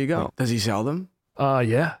you up. There you go. Does he sell them?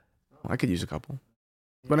 Yeah. I could use a couple.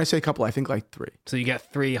 When I say a couple, I think like 3. So you got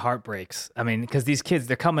 3 heartbreaks. I mean, because these kids,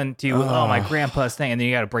 they're coming to you with, my grandpa's thing, and then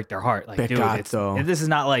you got to break their heart. Like, dude, this is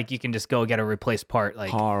not like you can just go get a replaced part.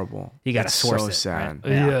 Like, horrible. You got to source so it. sad.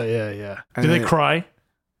 Right? Yeah. Do they cry?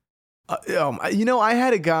 I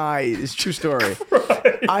had a guy. It's a true story.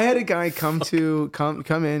 I had a guy come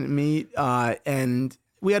in, meet, and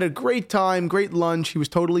we had a great time, great lunch. He was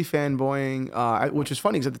totally fanboying, which was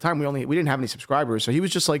funny because at the time we didn't have any subscribers, so he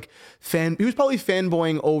was just like he was probably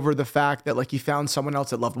fanboying over the fact that like he found someone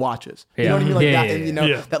else that loved watches. You know what I mean?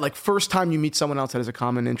 Like that like first time you meet someone else that has a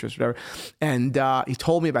common interest, whatever. And he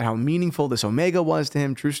told me about how meaningful this Omega was to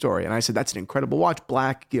him. True story. And I said, that's an incredible watch,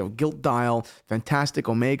 black, gilt dial, fantastic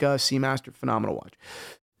Omega, Seamaster, phenomenal watch.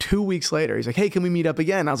 2 weeks later, he's like, hey, can we meet up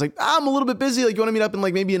again? I was like, I'm a little bit busy. Like, you want to meet up in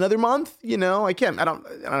like maybe another month? I can't. I don't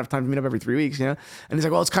have time to meet up every 3 weeks, And he's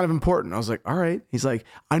like, well, it's kind of important. I was like, all right. He's like,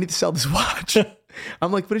 I need to sell this watch.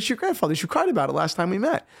 I'm like, but it's your grandfather's. You cried about it last time we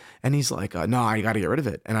met. And he's like, no, I got to get rid of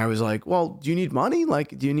it. And I was like, well, do you need money?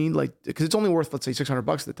 Like, do you need because it's only worth, let's say $600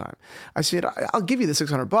 at the time. I said, I'll give you the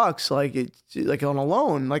 $600. Like on a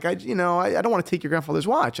loan. Like, I don't want to take your grandfather's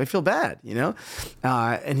watch. I feel bad,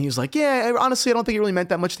 And he was like, yeah, honestly, I don't think it really meant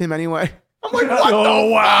that much to him anyway. I'm like, what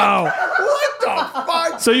the wow. Fuck? What the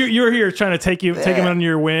fuck? So you were here trying to take him under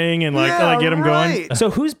your wing and get him going. So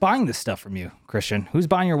who's buying this stuff from you, Christian? Who's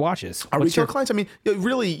buying your watches? Our retail clients. I mean,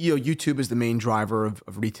 really, YouTube is the main driver of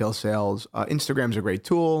retail sales. Instagram's a great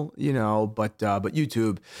tool, but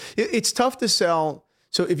YouTube, it's tough to sell.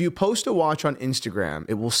 So if you post a watch on Instagram,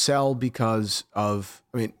 it will sell because of,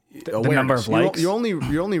 the number of likes. You're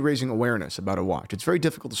only raising awareness about a watch. It's very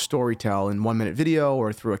difficult to storytell in 1 minute video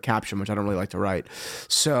or through a caption, which I don't really like to write.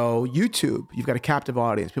 So YouTube, you've got a captive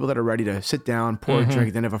audience, people that are ready to sit down, pour a drink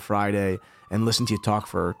at the end of a Friday, and listen to you talk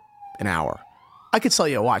for an hour. I could sell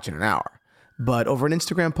you a watch in an hour, but over an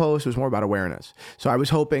Instagram post, it was more about awareness. So I was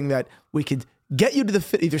hoping that we could get you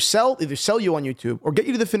to either sell you on YouTube or get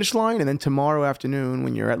you to the finish line, and then tomorrow afternoon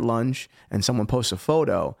when you're at lunch and someone posts a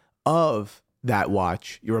photo of that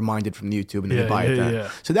watch, you're reminded from YouTube and then you buy it then.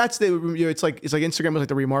 Yeah. So that's it's like Instagram was like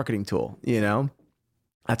the remarketing tool,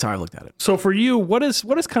 That's how I looked at it. So for you, what is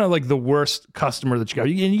kind of like the worst customer that you got?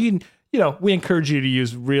 And you can, we encourage you to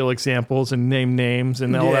use real examples and name names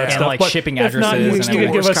and all that and stuff. like shipping addresses. You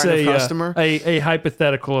can give us customer. A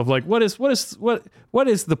hypothetical of like what is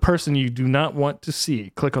the person you do not want to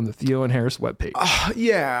see? Click on the Theo and Harris webpage.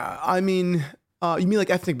 Yeah, I mean. You mean like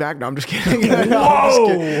ethnic background? I'm just kidding.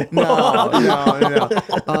 Whoa!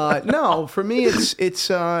 No. For me,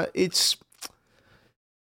 it's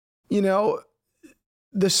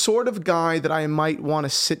the sort of guy that I might want to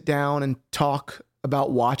sit down and talk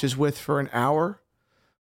about watches with for an hour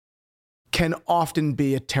can often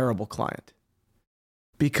be a terrible client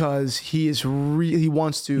because he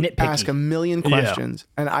wants to ask a million questions.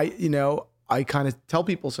 And I kind of tell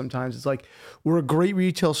people sometimes, it's like, we're a great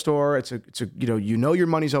retail store. It's a your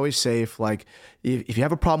money's always safe. Like if you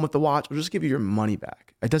have a problem with the watch, we'll just give you your money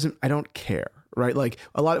back. I don't care. Right. Like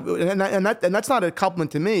a lot of, and that's not a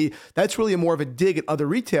compliment to me. That's really more of a dig at other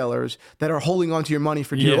retailers that are holding on to your money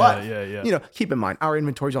for dear life. Yeah. Keep in mind, our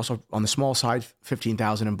inventory is also on the small side,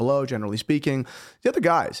 15,000 and below, generally speaking. The other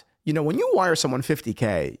guys, when you wire someone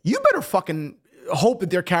 $50K, you better fucking hope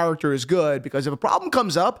that their character is good, because if a problem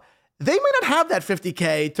comes up, they may not have that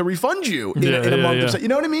 $50K to refund you in a month or so. You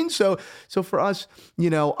know what I mean? So for us,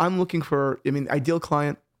 I'm looking for, ideal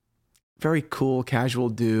client, very cool, casual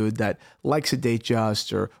dude that likes a date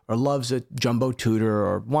just or loves a jumbo tutor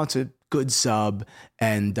or wants a good sub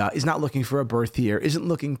and is not looking for a birth year, isn't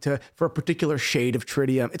looking for a particular shade of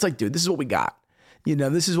tritium. It's like, dude, this is what we got.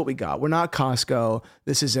 This is what we got. We're not Costco.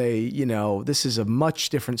 This is a much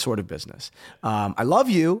different sort of business. I love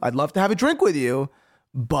you. I'd love to have a drink with you,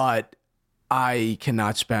 but I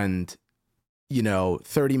cannot spend,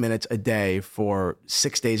 30 minutes a day for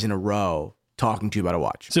 6 days in a row talking to you about a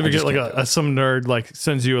watch. So if you get like some nerd like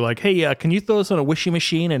sends you like, hey, can you throw this on a wishy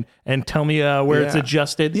machine and tell me where it's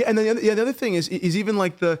adjusted? Yeah, and then the other thing is even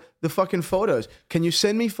like the fucking photos. Can you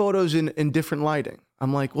send me photos in different lighting?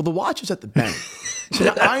 I'm like, well, the watch is at the bank. So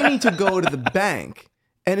now I need to go to the bank.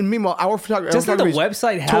 And meanwhile, our photography doesn't the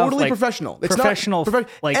website have totally like professional? It's professional,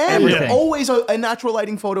 like and everything. Always a natural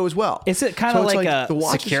lighting photo as well. Is it kind of like a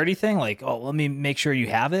security thing? Like, oh, let me make sure you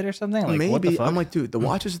have it or something. Like, maybe what the fuck? I'm like, dude, the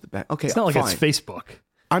watch is at the bank. Okay, it's not like fine. It's Facebook.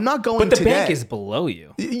 I'm not going. But the today. bank is below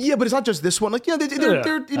you. Yeah, but it's not just this one. Like, they're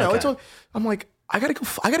it's all. I'm like, I gotta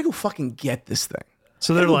go fucking get this thing.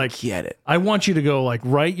 So they're like, get it. I want you to go like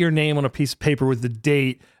write your name on a piece of paper with the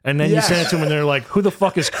date, and then you send it to them, and they're like, who the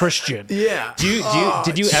fuck is Christian? Yeah.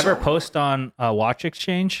 Did you ever post on Watch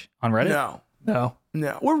Exchange on Reddit? No.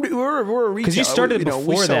 We're a retail. Because you started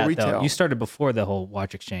before that, retail. though. You started before the whole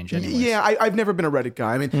Watch Exchange anyways. Yeah, I've never been a Reddit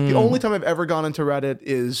guy. I mean, the only time I've ever gone into Reddit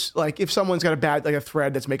is like if someone's got a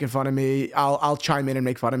thread that's making fun of me, I'll chime in and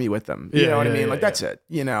make fun of me with them. You know what I mean? Like that's it.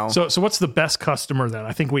 So what's the best customer then?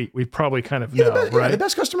 I think we probably kind of know, right? The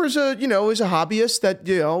best customer is is a hobbyist that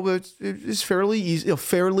is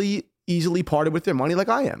fairly easily parted with their money, like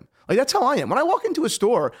I am. Like that's how I am. When I walk into a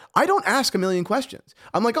store, I don't ask a million questions.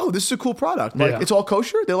 I'm like, oh, this is a cool product. Like it's all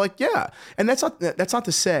kosher. They're like, yeah. And that's not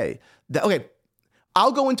to say that, okay,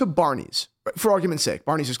 I'll go into Barney's for argument's sake.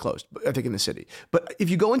 Barney's is closed, I think, in the city. But if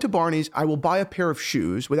you go into Barney's, I will buy a pair of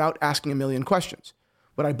shoes without asking a million questions.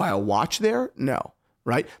 Would I buy a watch there? No,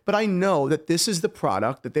 right? But I know that this is the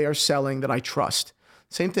product that they are selling that I trust.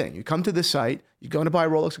 Same thing. You come to this site, you're going to buy a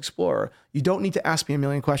Rolex Explorer. You don't need to ask me a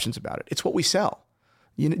million questions about it. It's what we sell.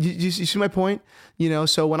 You see my point?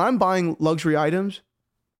 So when I'm buying luxury items,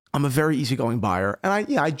 I'm a very easygoing buyer. And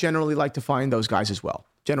I generally like to find those guys as well,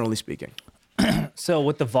 generally speaking. So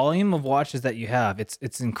with the volume of watches that you have,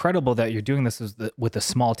 it's incredible that you're doing this with a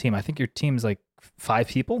small team. I think your team's like 5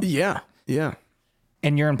 people. Yeah.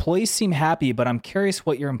 And your employees seem happy, but I'm curious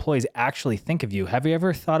what your employees actually think of you. Have you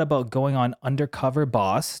ever thought about going on Undercover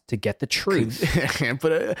Boss to get the truth?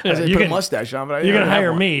 Put a mustache on, but you're going to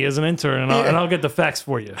hire me as an intern, and I'll get the facts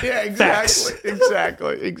for you. Yeah, exactly.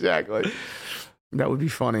 Exactly. That would be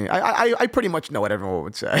funny. I pretty much know what everyone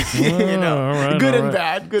would say. Good and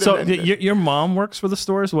bad. So your mom works for the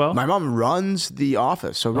store as well? My mom runs the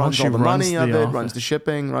office, so runs all the money of it, runs the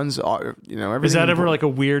shipping, runs everything. Is that ever like a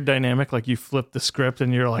weird dynamic? Like you flip the script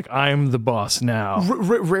and you're like, I'm the boss now.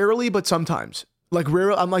 Rarely, but sometimes. Like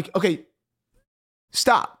rarely, I'm like, okay,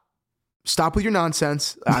 stop with your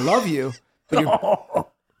nonsense. I love you. But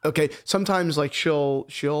okay, sometimes like she'll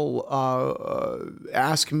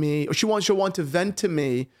ask me, or she'll want to vent to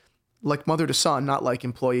me like mother to son, not like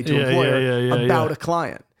employee to employer about a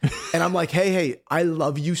client. And I'm like, hey, I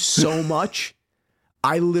love you so much.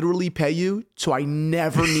 I literally pay you, so I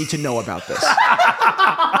never need to know about this.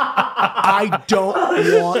 I don't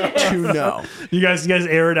want to know. You guys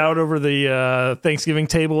air it out over the Thanksgiving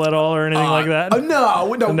table at all or anything like that?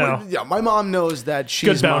 No. Yeah, my mom knows that she's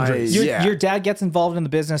good boundaries. Your dad gets involved in the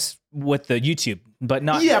business with the YouTube, but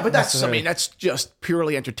not. Yeah, but that's just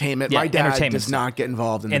purely entertainment. My dad does not get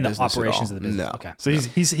involved in the business operations of the business. No. Okay. So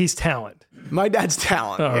he's talent. My dad's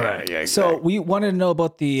talent. All right. Yeah, exactly. So we wanted to know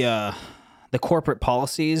about the the corporate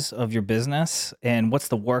policies of your business, and what's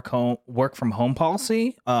the work from home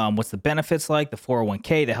policy? What's the benefits like? The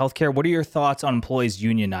 401k, the healthcare. What are your thoughts on employees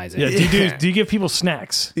unionizing? Yeah, do you give people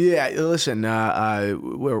snacks? Yeah, listen,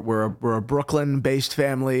 we're a Brooklyn-based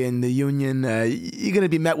family in the union. You're going to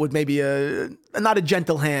be met with maybe not a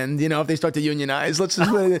gentle hand, if they start to unionize. Let's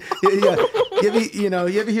just, you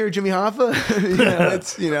ever hear Jimmy Hoffa?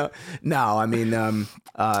 No, I mean,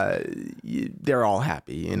 they're all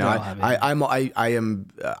happy. I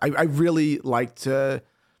really like to.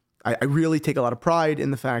 I really take a lot of pride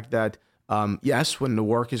in the fact that yes, when the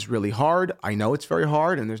work is really hard, I know it's very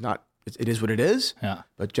hard, and it is what it is. Yeah.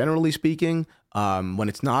 But generally speaking, when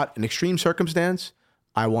it's not an extreme circumstance,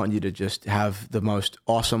 I want you to just have the most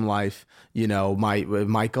awesome life.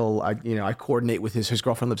 Michael, I coordinate with his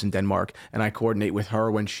girlfriend lives in Denmark, and I coordinate with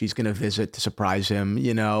her when she's going to visit to surprise him.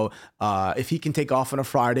 If he can take off on a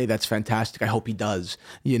Friday, that's fantastic. I hope he does.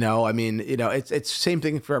 It's same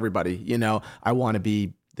thing for everybody. I want to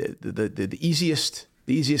be the easiest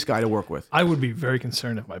guy to work with. I would be very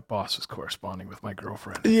concerned if my boss was corresponding with my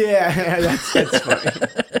girlfriend. Yeah, that's funny.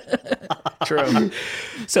 True.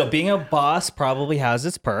 So being a boss probably has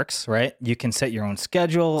its perks, right? You can set your own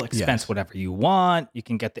schedule, expense whatever you want. You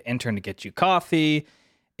can get the intern to get you coffee.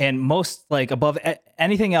 And most, above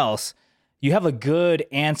anything else, you have a good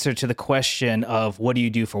answer to the question of what do you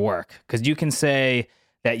do for work? Because you can say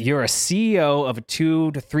that you're a CEO of a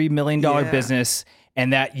 $2 to $3 million business,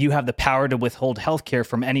 and that you have the power to withhold healthcare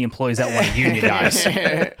from any employees that want to unionize.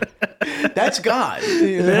 That's God.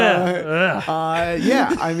 Yeah.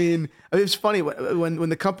 I mean, it's funny when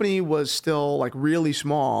the company was still really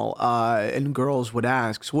small, and girls would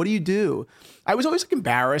ask, "So what do you do?" I was always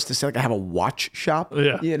embarrassed to say I have a watch shop.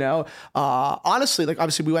 Yeah. Honestly,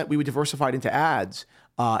 obviously we diversified into ads.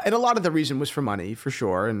 And a lot of the reason was for money, for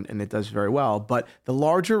sure, and it does very well. But the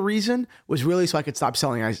larger reason was really so I could stop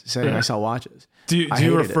saying I sell watches. Do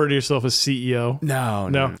you refer to yourself as CEO?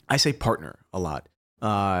 No. I say partner a lot.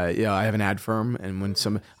 I have an ad firm,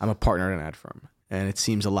 and I'm a partner in an ad firm, and it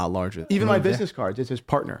seems a lot larger. Even my business cards, it says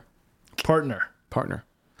partner. Partner.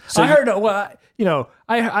 So I heard.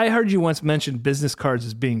 I heard you once mention business cards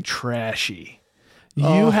as being trashy.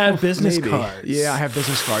 You have business cards. Yeah, I have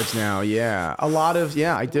business cards now. Yeah.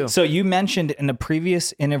 I do. So you mentioned in a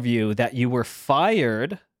previous interview that you were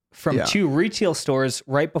fired from 2 retail stores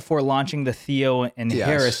right before launching the Theo and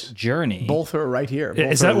Harris journey. Both are right here.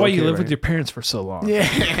 Is that why you lived with your parents for so long? Yeah.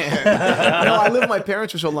 No, I lived with my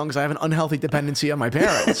parents for so long because I have an unhealthy dependency on my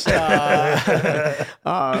parents. But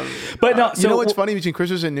no, you know what's funny? Between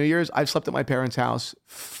Christmas and New Year's, I've slept at my parents' house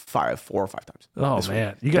 4 or 5 times. Oh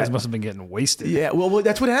man, you guys must have been getting wasted. Yeah, well,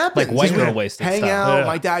 that's what happens. White girl wasted. Hang out. Yeah.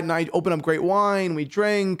 My dad and I open up great wine. We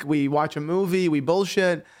drink. We watch a movie. We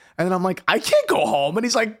bullshit. And then I'm like, I can't go home. And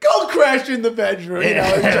he's like, go crash in the bedroom.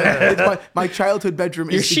 It's my childhood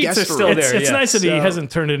bedroom is the guest room. Still there. It's nice that he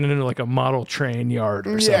hasn't turned it into a model train yard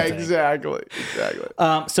or something. Yeah, exactly.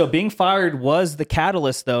 So being fired was the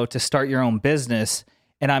catalyst, though, to start your own business.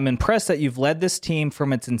 And I'm impressed that you've led this team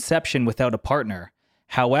from its inception without a partner.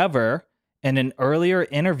 However, in an earlier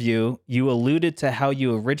interview, you alluded to how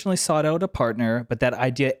you originally sought out a partner, but that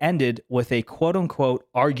idea ended with a quote-unquote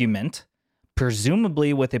argument,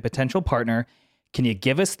 presumably with a potential partner. Can you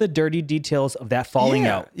give us the dirty details of that falling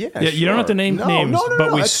out? Yeah, you don't have to name names,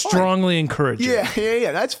 but we strongly encourage it.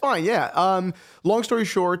 Yeah, that's fine. Yeah. Long story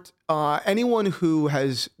short, anyone who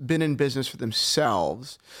has been in business for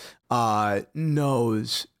themselves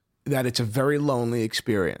knows that it's a very lonely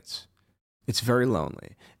experience. It's very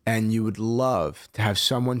lonely, and you would love to have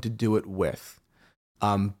someone to do it with.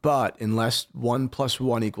 But unless 1 +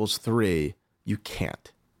 1 = 3, you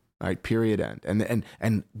can't. All right, period, end.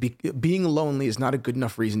 Being lonely is not a good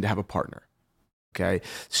enough reason to have a partner. Okay,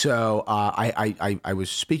 so I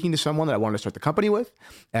was speaking to someone that I wanted to start the company with,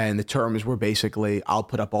 and the terms were basically, I'll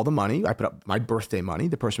put up all the money. I put up my birthday money.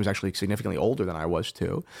 The person was actually significantly older than I was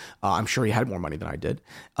too. I'm sure he had more money than I did.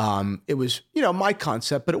 It was, my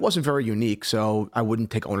concept, but it wasn't very unique, so I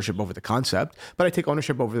wouldn't take ownership over the concept, but I take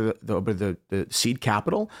ownership over the seed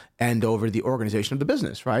capital and over the organization of the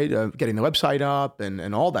business, right? Getting the website up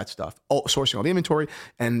and all that stuff, sourcing all the inventory,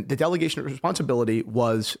 and the delegation of responsibility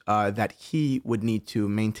was that he would need to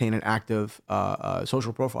maintain an active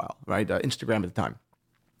social profile, right? Instagram at the time.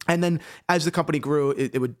 And then as the company grew,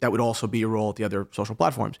 that would also be a role at the other social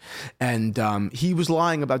platforms. And he was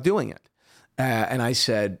lying about doing it. And I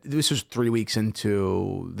said, this was 3 weeks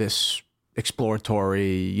into this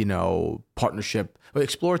exploratory,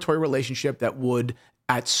 exploratory relationship that would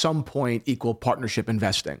at some point equal partnership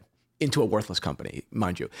investing. into a worthless company,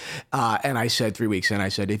 mind you. And I said 3 weeks in, I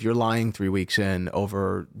said, if you're lying 3 weeks in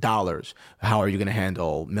over dollars, how are you going to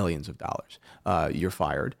handle millions of dollars? You're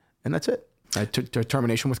fired. And that's it. I took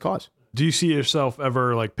termination with cause. Do you see yourself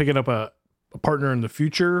ever like picking up a partner in the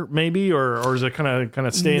future, maybe, or is it kind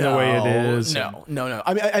of staying the way it is? No.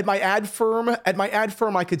 I mean, at my ad firm,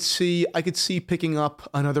 I could see picking up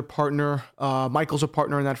another partner. Michael's a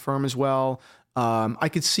partner in that firm as well. I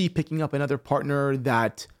could see picking up another partner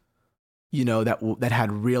that, that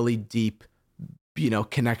had really deep,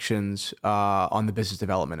 connections on the business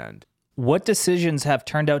development end. What decisions have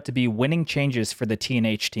turned out to be winning changes for the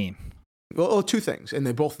T&H team? Well, two things, and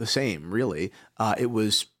they're both the same, really. It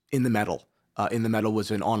was In the Metal. In the Metal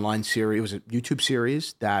was an online series. It was a YouTube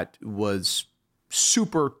series that was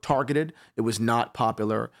super targeted. It was not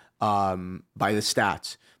popular by the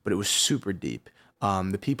stats, but it was super deep.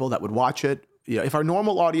 The people that would watch it, if our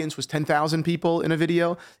normal audience was 10,000 people in a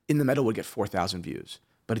video, In the Metal would get 4,000 views.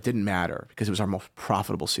 But it didn't matter because it was our most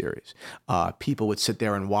profitable series. People would sit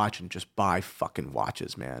there and watch and just buy fucking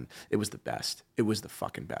watches, man. It was the best. It was the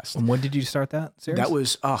fucking best. And when did you start that series? That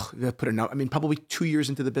was, probably 2 years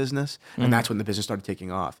into the business. And that's when the business started taking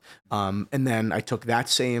off. And then I took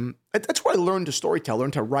that's where I learned to storytell,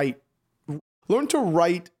 learn to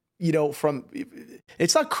write, from,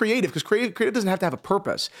 it's not creative because creative doesn't have to have a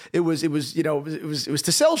purpose. It was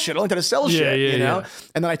to sell shit. I learned how to sell shit, Yeah.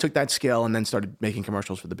 And then I took that skill and then started making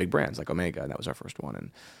commercials for the big brands like Omega. And that was our first one.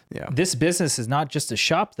 And This business is not just a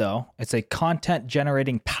shop though. It's a content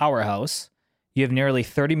generating powerhouse. You have nearly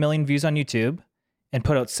 30 million views on YouTube and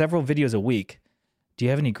put out several videos a week. Do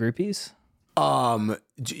you have any groupies?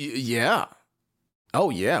 Yeah.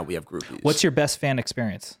 Oh yeah, we have groupies. What's your best fan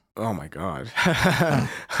experience? Oh my God.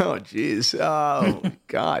 Oh geez. Oh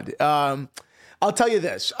God. I'll tell you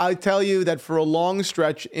this. I tell you that for a long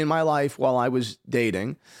stretch in my life while I was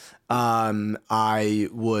dating, I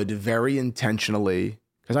would very intentionally,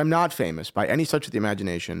 because I'm not famous by any stretch of the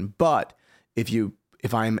imagination, but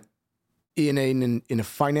if I'm in a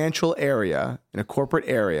financial area, in a corporate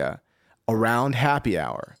area, around happy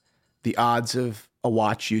hour, the odds of a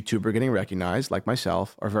watch YouTuber getting recognized, like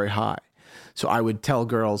myself, are very high. So I would tell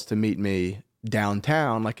girls to meet me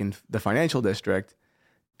downtown, like in the financial district,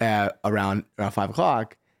 around 5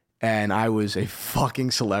 o'clock, and I was a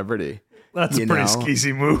fucking celebrity. That's a pretty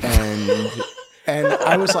skeezy move. And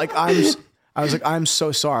I was like, I'm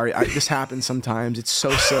so sorry. This happens sometimes. It's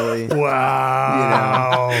so silly.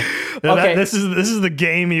 Wow. Okay. This is the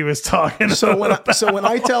game he was talking about. So when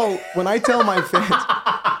I tell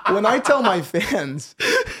my fans,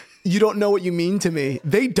 you don't know what you mean to me,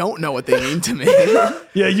 they don't know what they mean to me.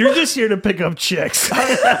 Yeah, you're just here to pick up chicks.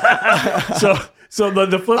 So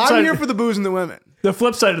the flip side. I'm here for the booze and the women. The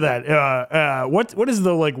flip side of that, what is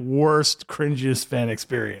the worst, cringiest fan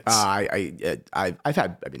experience? I've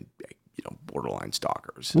had, borderline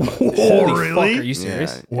stalkers. Oh, really? Fuck, are you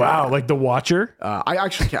serious? Yeah. Wow, like The Watcher? I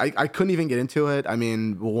couldn't even get into it. I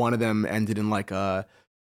mean, one of them ended in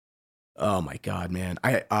oh my God, man.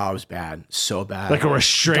 I was bad. So bad. Like a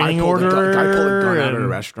restraining order? Guy pulled a gun out at a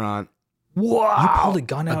restaurant. Wow. You pulled a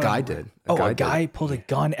gun out? A guy did. A guy pulled a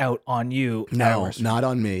gun out on you? No, not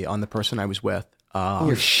on me. On the person I was with.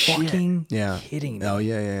 You're fucking kidding me. Oh,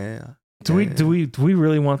 yeah. Do we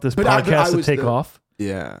really want this podcast to take off?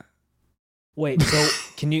 Yeah. Wait, so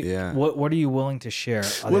can you, what are you willing to share?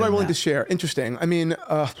 What am I willing to share? Interesting. I mean,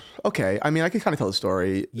 okay. I mean, I can kind of tell the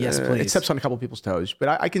story. Yes, please. It steps on a couple of people's toes, but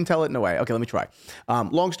I can tell it in a way. Okay, let me try.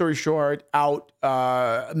 Long story short,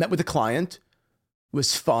 met with a client.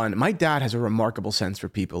 Was fun. My dad has a remarkable sense for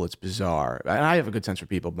people. It's bizarre. And I have a good sense for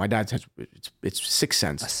people. My dad has, it's sixth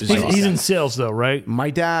sense. He's in sales though, right? My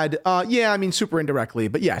dad, super indirectly,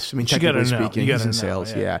 but yes. I mean, technically speaking, he's in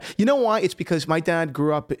sales. Yeah. You know why? It's because my dad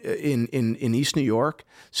grew up in East New York.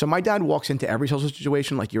 So my dad walks into every social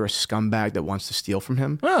situation like you're a scumbag that wants to steal from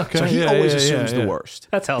him. Oh, okay. So he always assumes the worst.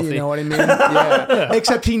 That's healthy. You know what I mean? Yeah.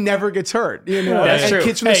 Except he never gets hurt. That's true.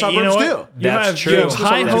 Kids from the suburbs do. That's true. You have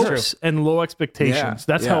high hopes and low expectations.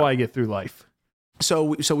 That's how I get through life.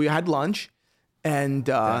 So we had lunch, and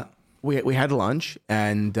we had lunch,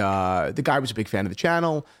 and the guy was a big fan of the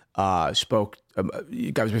channel. Spoke.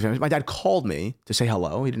 The guy was a big fan. My dad called me to say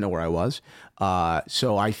hello. He didn't know where I was.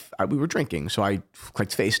 So we were drinking. So I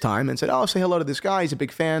clicked FaceTime and said, "Oh, say hello to this guy. He's a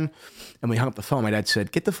big fan." And we hung up the phone. My dad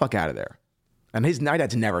said, "Get the fuck out of there." And my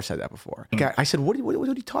dad's never said that before. I said, "What are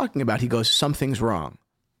you talking about?" He goes, "Something's wrong."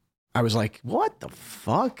 I was like, "What the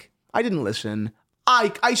fuck?" I didn't listen.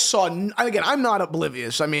 I saw, again, I'm not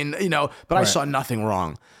oblivious. I mean, but I saw nothing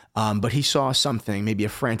wrong. But he saw something, maybe a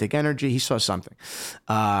frantic energy. He saw something.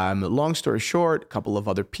 Long story short, a couple of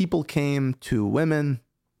other people came, 2 women.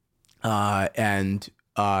 and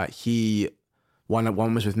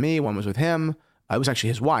one was with me, one was with him. It was actually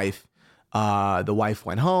his wife. The wife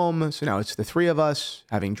went home, so now it's the three of us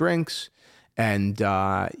having drinks, and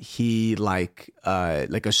he assaulted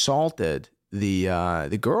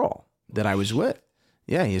the girl that I was with.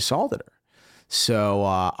 Yeah, he assaulted her. So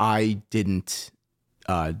I didn't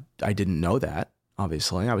know that.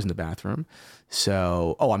 Obviously, I was in the bathroom.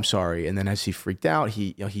 So, I'm sorry. And then as he freaked out,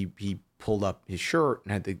 he pulled up his shirt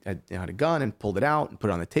and had a gun and pulled it out and put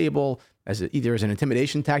it on the table either as an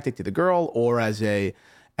intimidation tactic to the girl or as a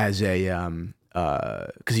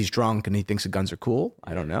because he's drunk and he thinks the guns are cool.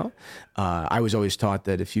 I don't know. I was always taught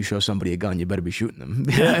that if you show somebody a gun, you better be shooting them.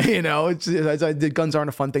 Yeah. The guns aren't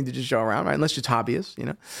a fun thing to just show around, right? Unless it's hobbyists,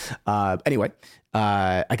 Anyway,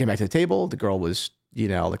 I came back to the table. The girl was,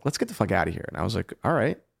 like, let's get the fuck out of here. And I was like, all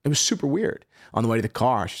right. It was super weird. On the way to the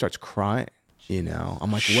car, she starts crying.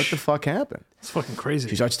 I'm like, what the fuck happened? It's fucking crazy.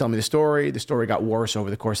 She starts telling me the story. The story got worse over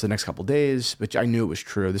the course of the next couple of days, but I knew it was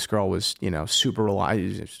true. This girl was, super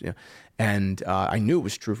reliable. And I knew it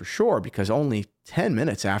was true for sure because only 10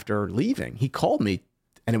 minutes after leaving, he called me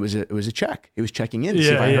and it was a check. He was checking in to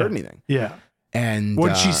see if I heard anything. Yeah. And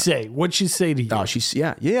what'd she say? What'd she say to you? Oh, she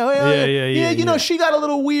got a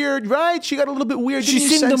little weird, right? She got a little bit weird. She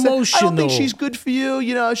seemed emotional. I don't think she's good for you.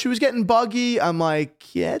 She was getting buggy. I'm like,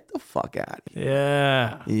 get the fuck out of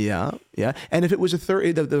here. Yeah. And if it was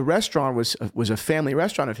the restaurant was a family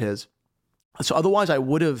restaurant of his. So otherwise, I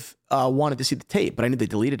would have wanted to see the tape, but I knew they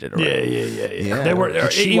deleted it already. Yeah. They were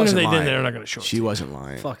even if they didn't, they're not going to show it. She wasn't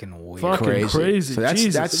lying. Fucking weird. Fucking crazy. So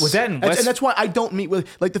that's was that in West? And that's why I don't meet with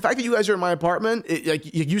the fact that you guys are in my apartment.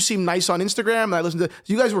 You seem nice on Instagram, and I listen to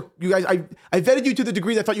you guys. I vetted you to the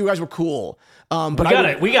degree that I thought you guys were cool.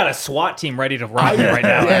 But we got a SWAT team ready to rob you right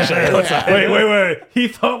now. Wait. He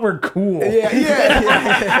thought we're cool. Yeah.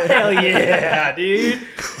 Hell yeah, dude.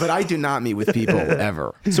 But I do not meet with people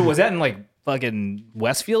ever. So was that in like fucking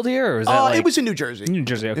Westfield here, or was that it was in New Jersey. New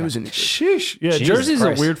Jersey, okay. It was in New Jersey. Sheesh. Yeah, Jesus Jersey's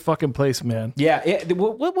Christ. a weird fucking place, man. Yeah.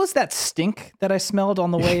 What was that stink that I smelled on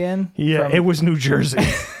the way in? It was New Jersey.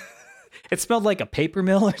 It smelled like a paper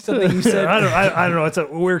mill or something. You said. I don't know. It's a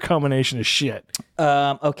weird combination of shit.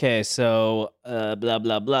 Okay. So blah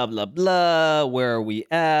blah blah blah blah. Where are we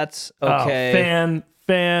at? Okay.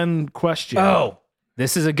 Fan question. Oh,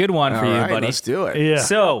 this is a good one for you, buddy. Let's do it. Yeah.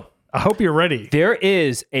 So. I hope you're ready. There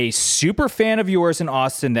is a super fan of yours in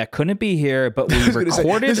Austin that couldn't be here, but we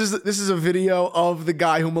recorded. This is a video of the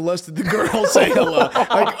guy who molested the girl saying hello.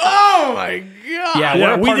 Like, oh my god!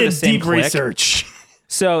 Yeah, we did deep clique. research.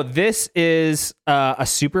 So this is a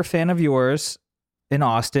super fan of yours in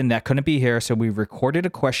Austin that couldn't be here, so we recorded a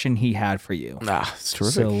question he had for you. It's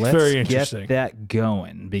terrific. So let's Very interesting. get that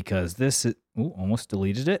going because this is almost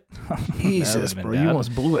deleted it. Jesus, bro, you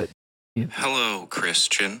almost blew it. Hello,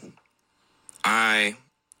 Christian. I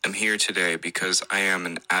am here today because I am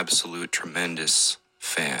an absolute tremendous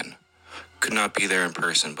fan. Could not be there in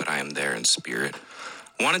person, but I am there in spirit.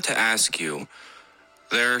 Wanted to ask you,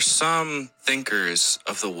 there are some thinkers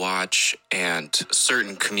of the watch and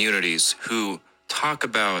certain communities who talk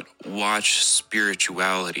about watch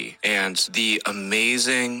spirituality and the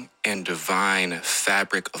amazing and divine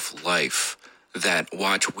fabric of life that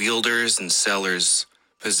watch wielders and sellers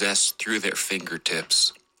possess through their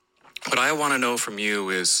fingertips. What I want to know from you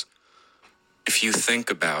is if you think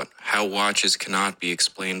about how watches cannot be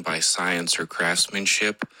explained by science or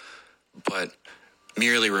craftsmanship, but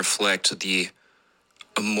merely reflect the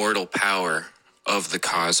immortal power of the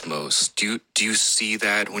cosmos. Do you see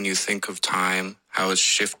that when you think of time, how it's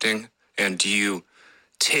shifting? And do you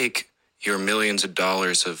take your millions of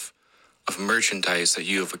dollars of merchandise that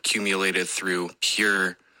you have accumulated through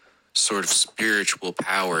pure sort of spiritual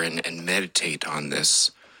power and meditate on this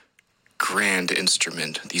grand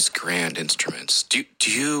instrument, these grand instruments? Do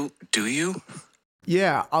you?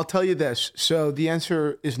 Yeah, I'll tell you this. So the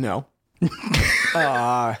answer is no.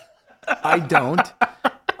 I don't.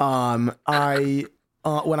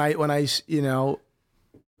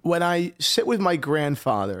 When I sit with my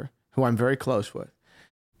grandfather, who I'm very close with,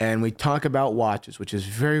 and we talk about watches, which is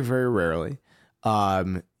very, very rarely,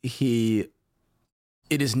 it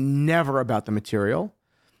is never about the material.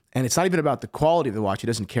 And it's not even about the quality of the watch. He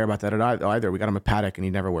doesn't care about that either. We got him a Patek and he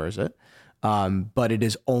never wears it. But it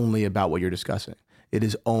is only about what you're discussing. It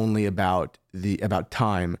is only about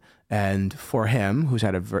time. And for him, who's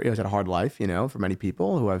had a hard life, for many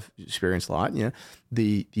people who have experienced a lot,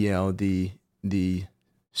 the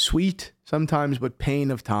sweet sometimes, but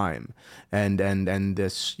pain of time, and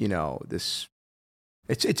this,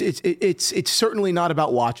 it's certainly not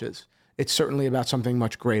about watches. It's certainly about something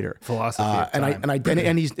much greater. Philosophy of time.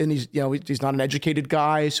 And he's he's not an educated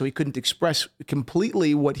guy, so he couldn't express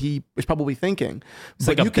completely what he was probably thinking. It's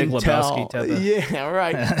but like you a Big can Lebowski tell, type of... Yeah,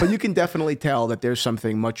 right. But you can definitely tell that there's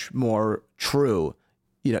something much more true,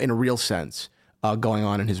 in a real sense, going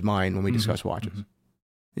on in his mind when we discuss watches.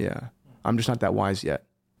 Yeah, I'm just not that wise yet.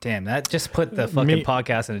 Damn, that just put the fucking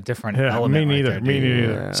podcast in a different element. Me neither. Right there, me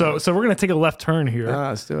neither. Yeah. So we're gonna take a left turn here.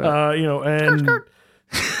 Let's do it. And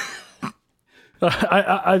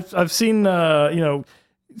I've seen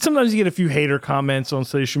sometimes you get a few hater comments on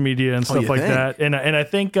social media and stuff like that, and I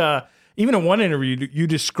think even in one interview you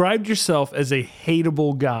described yourself as a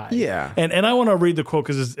hateable guy. Yeah. And I want to read the quote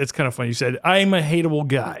because it's kind of funny. You said, "I'm a hateable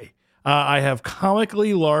guy. I have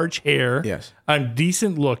comically large hair. Yes. I'm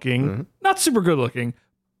decent looking, not super good looking,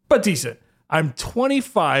 but decent. I'm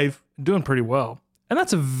 25, doing pretty well." And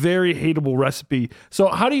that's a very hateable recipe. So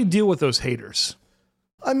how do you deal with those haters?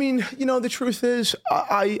 I mean, the truth is,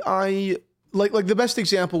 I like the best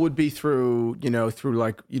example would be through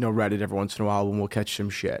Reddit every once in a while when we'll catch some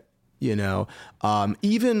shit,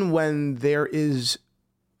 even when there is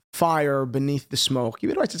fire beneath the smoke,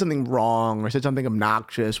 even if I said something wrong or said something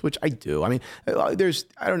obnoxious, which I do. I mean, I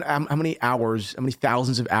don't know how many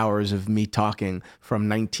thousands of hours of me talking from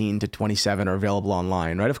 19 to 27 are available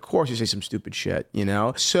online, right? Of course you say some stupid shit,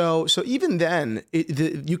 So even then,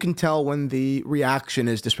 you can tell when the reaction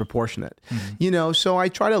is disproportionate, So I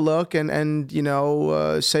try to look and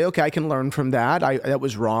say, okay, I can learn from that. That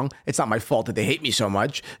was wrong. It's not my fault that they hate me so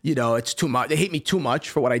much. It's too much. They hate me too much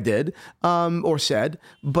for what I did or said.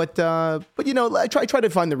 But I try to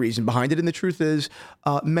find the reason behind it, and the truth is,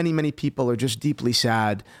 many people are just deeply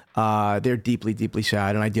sad. They're deeply, deeply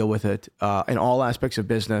sad, and I deal with it in all aspects of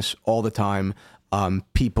business all the time.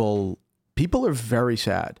 People are very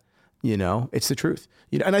sad. It's the truth.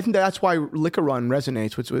 And I think that's why Liquor Run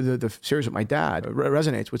resonates with the series with my dad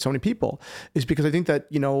resonates with so many people, is because I think that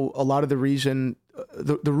a lot of the reason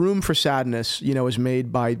the room for sadness is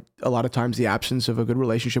made by a lot of times the absence of a good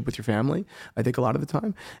relationship with your family. I think a lot of the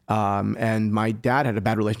time, and my dad had a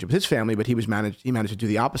bad relationship with his family, but he managed to do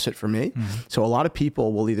the opposite for me. So a lot of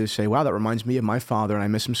people will either say, "Wow, that reminds me of my father, and I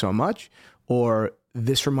miss him so much," or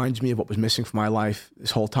 "This reminds me of what was missing from my life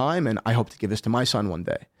this whole time, and I hope to give this to my son one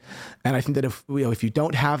day." And I think that if you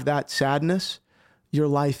don't have that sadness, your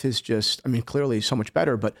life is just, clearly so much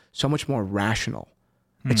better, but so much more rational.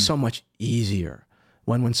 It's so much easier.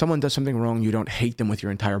 When someone does something wrong, you don't hate them with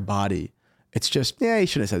your entire body. It's just, you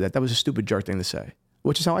shouldn't have said that. That was a stupid jerk thing to say,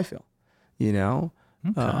 which is how I feel, Okay.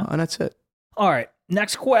 And that's it. All right.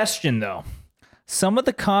 Next question, though. Some of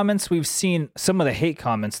the comments we've seen, some of the hate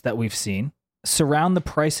comments that we've seen, surround the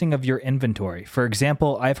pricing of your inventory. For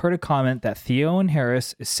example, I've heard a comment that Theo and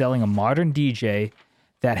Harris is selling a modern DJ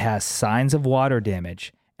that has signs of water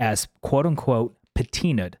damage as quote unquote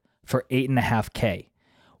patinaed for $8.5K.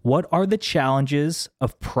 What are the challenges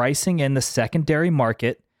of pricing in the secondary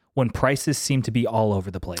market when prices seem to be all over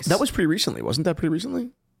the place? That was pretty recently, wasn't that pretty recently?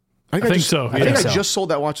 I think so. I think I just sold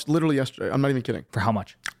that watch literally yesterday. I'm not even kidding. For how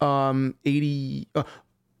much?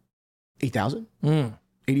 8,000.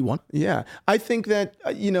 81. Yeah. I think that,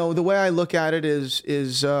 the way I look at it is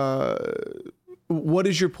what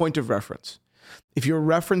is your point of reference? If you're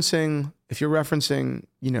referencing,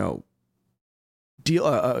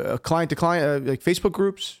 client to client, like Facebook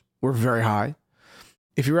groups, we're very high.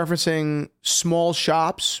 If you're referencing small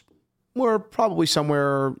shops, we're probably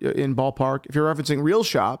somewhere in ballpark. If you're referencing real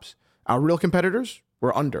shops, our real competitors,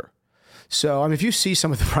 we're under. So, if you see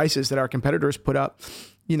some of the prices that our competitors put up,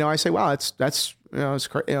 I say, wow, it's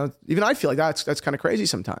even I feel like that's kind of crazy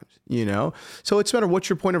sometimes, So it's a matter of what's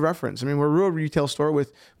your point of reference. We're a real retail store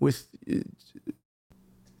with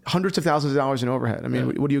hundreds of thousands of dollars in overhead.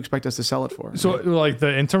 What do you expect us to sell it for? So,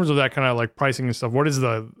 in terms of that kind of like pricing and stuff, what do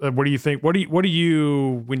you think? What do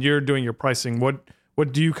you when you're doing your pricing? What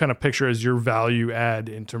do you kind of picture as your value add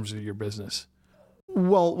in terms of your business?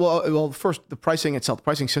 Well. First, the pricing itself, the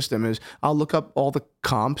pricing system is I'll look up all the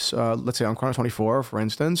comps. Let's say on Chrono 24, for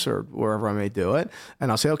instance, or wherever I may do it, and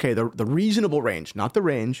I'll say, okay, the reasonable range, not the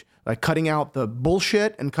range, like cutting out the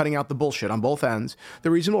bullshit and cutting out the bullshit on both ends.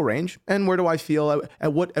 The reasonable range, and where do I feel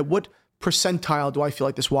at what percentile do I feel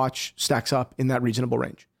like this watch stacks up in that reasonable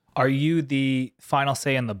range? Are you the final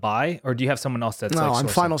say in the buy, or do you have someone else that's I'm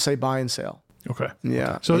final say buy and sale. Okay.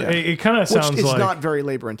 Yeah. So it kind of sounds which is like not very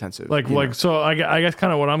labor intensive. So I guess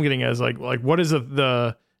kind of what I'm getting at is like what is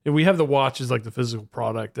the we have the watch as like the physical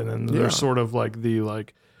product, and then there's sort of like the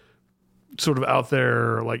sort of out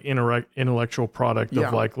there like intellectual product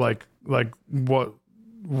of like what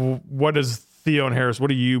does Theo and Harris, what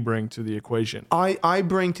do you bring to the equation? I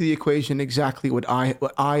bring to the equation exactly what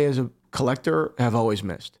I as a collector have always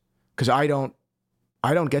missed, because I don't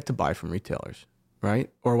get to buy from retailers, right?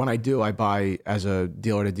 Or when I do, I buy as a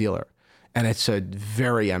dealer to dealer, and it's a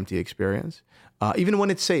very empty experience. Even when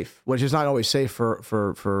it's safe, which is not always safe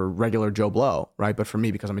for regular Joe Blow, right? But for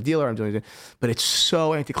me, because I'm a dealer, I'm doing it. But it's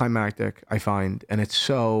so anticlimactic, I find, and it's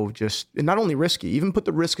so just not only risky. Even put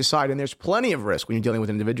the risk aside, and there's plenty of risk when you're dealing with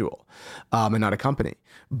an individual, and not a company.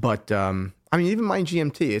 But I mean, even my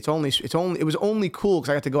GMT, it was only cool because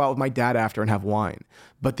I got to go out with my dad after and have wine.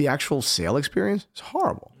 But the actual sale experience is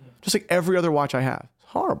horrible. Just like every other watch I have, it's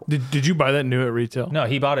horrible. Did you buy that new at retail? No,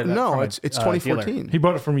 he bought it. No, it's 2014. Dealer. He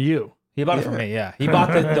bought it from you. He bought it from me, yeah. He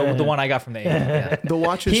bought the one I got from the agent. Yeah. The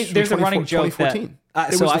watch is there's a running joke 2014.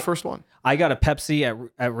 That, it was the first one. I got a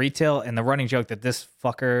Pepsi at retail, and the running joke that this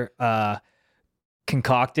fucker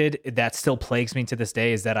concocted that still plagues me to this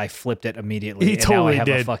day is that I flipped it immediately. He totally now I have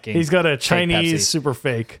did. A fucking He's got a Chinese Pepsi. super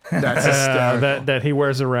fake That's hysterical. that he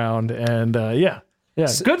wears around, and yeah.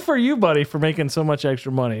 Good for you, buddy, for making so much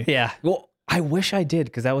extra money. Yeah. Well, I wish I did,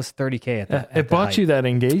 because that was $30K at that. It bought you that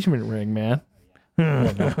engagement ring, man.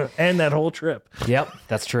 And that whole trip. Yep,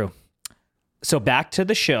 that's true. So back to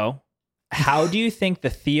the show. How do you think the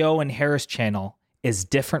Theo and Harris channel is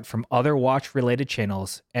different from other watch-related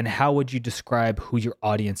channels, and how would you describe who your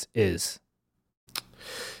audience is?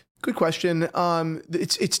 Good question.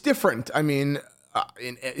 It's different. I mean,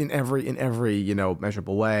 in every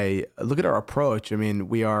measurable way. Look at our approach. I mean,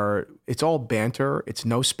 it's all banter. It's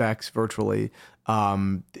no specs virtually.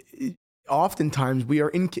 Oftentimes we're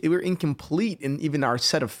incomplete in even our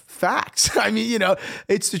set of facts. I mean,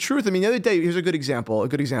 it's the truth. I mean, the other day, here's a good example. A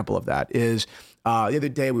good example of that is the other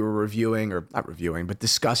day we were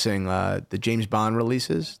discussing the James Bond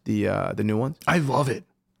releases, the new ones. I love it.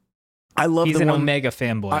 I love He's the an one. Omega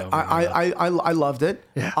fanboy. I loved it.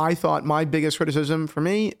 Yeah. I thought my biggest criticism for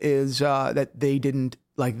me is that they didn't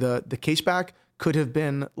like the case back could have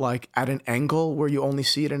been like at an angle where you only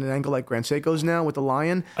see it at an angle like Grand Seiko's now with the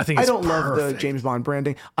lion. I think it's don't love the perfect. James Bond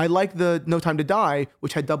branding. I like the No Time to Die,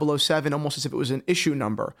 which had 007 almost as if it was an issue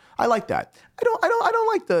number. I like that. I don't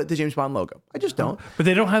like the James Bond logo. I just don't. But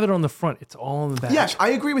they don't have it on the front. It's all on the back. Yes, I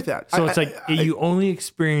agree with that. So it's like you only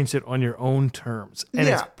experience it on your own terms, and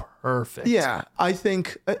it's perfect. Yeah, I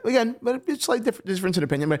think again, but it's like difference in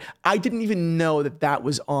opinion. But I didn't even know that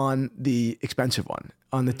was on the expensive one,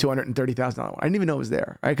 on the $230,000 one. I didn't even know it was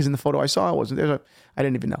there, right? Because in the photo I saw, it wasn't there. So I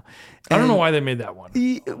didn't even know. I don't know why they made that one.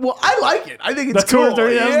 Well, I like it. I think it's The cool.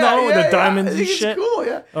 $230,000 with the diamonds I think and shit? It's cool,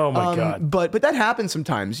 yeah. Oh my God. But that happens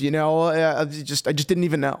sometimes, I just didn't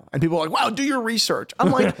even know. And people are like, "Wow, do your research."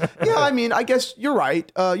 I'm like, "Yeah, I mean, I guess you're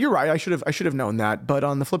right. You're right. I should have known that." But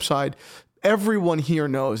on the flip side, everyone here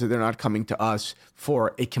knows that they're not coming to us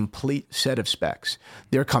for a complete set of specs.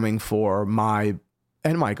 They're coming for my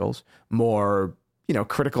and Michael's more,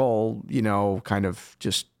 critical, kind of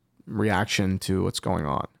just reaction to what's going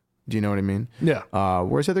on. Do you know what I mean? Yeah.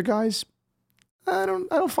 Whereas other guys, I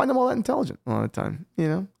don't find them all that intelligent a lot of the time.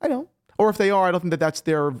 I don't. Or if they are, I don't think that's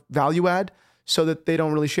their value add, so that they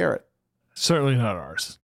don't really share it. Certainly not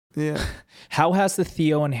ours. Yeah. How has the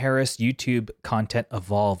Theo and Harris YouTube content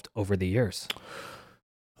evolved over the years?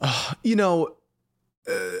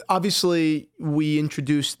 Obviously, we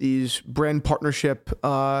introduced these brand partnerships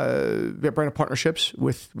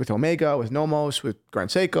with Omega, with Nomos, with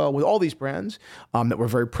Grand Seiko, with all these brands that we're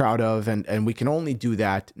very proud of, and we can only do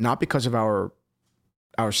that not because of our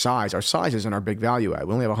size. Our size isn't our big value add.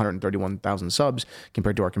 We only have 131,000 subs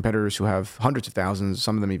compared to our competitors who have hundreds of thousands,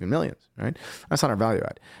 some of them even millions, right? That's not our value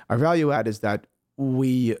add. Our value add is that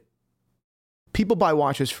people buy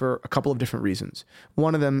watches for a couple of different reasons.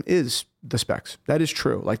 One of them is the specs. That is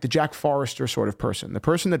true. Like the Jack Forrester sort of person. The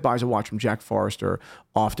person that buys a watch from Jack Forrester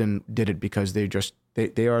often did it because they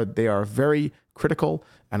are a very critical,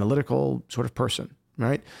 analytical sort of person,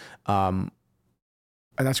 right? And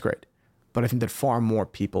that's great. But I think that far more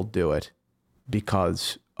people do it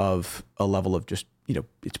because of a level of just,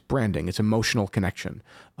 it's branding, it's emotional connection.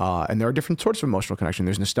 And there are different sorts of emotional connection.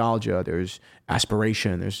 There's nostalgia, there's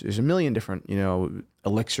aspiration, there's a million different,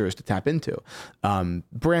 elixirs to tap into.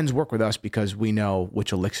 Brands work with us because we know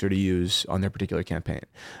which elixir to use on their particular campaign.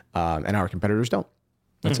 And our competitors don't.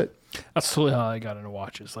 That's it. That's totally how I got into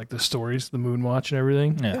watches, like the stories, the Moon Watch and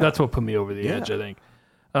everything. Yeah. That's what put me over the edge, I think.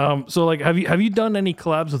 So like, have you done any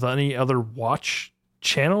collabs with any other watch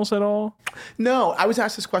channels at all? No, I was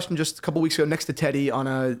asked this question just a couple weeks ago next to Teddy on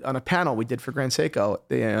a panel we did for Grand Seiko.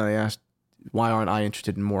 They asked, why aren't I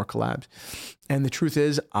interested in more collabs? And the truth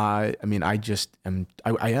is, I'm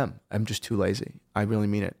just too lazy. I really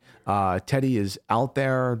mean it. Teddy is out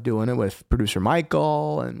there doing it with producer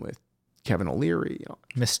Michael and with Kevin O'Leary,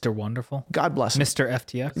 Mr. Wonderful. God bless him. Mr.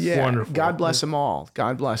 FTX. Yeah, Wonderful. God bless them all.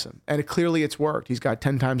 God bless him. And clearly it's worked. He's got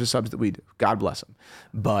 10 times the subs that we do. God bless him.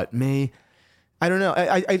 But me, I don't know.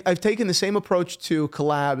 I've taken the same approach to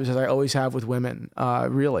collabs as I always have with women.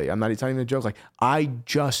 Really, I'm not even a joke. Like, I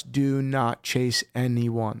just do not chase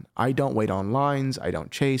anyone. I don't wait on lines. I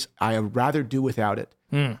don't chase. I would rather do without it.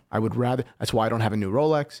 I would rather. That's why I don't have a new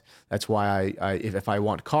Rolex. That's why if I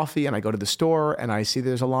want coffee and I go to the store and I see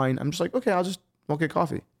there's a line, I'm just like, okay, I'll get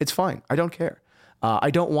coffee. It's fine. I don't care. I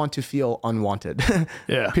don't want to feel unwanted.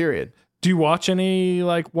 Yeah. Period. Do you watch any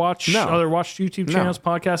other YouTube channels,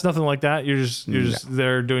 podcasts, nothing like that? You're just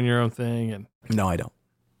there doing your own thing and No, I don't.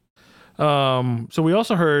 So we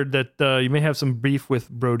also heard that you may have some beef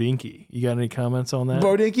with Brodinky. You got any comments on that?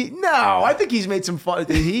 Brodinky? No, I think he's made some fun.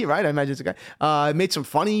 Right? I imagine it's a guy. Made some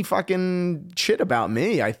funny fucking shit about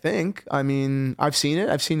me, I think. I mean, I've seen it.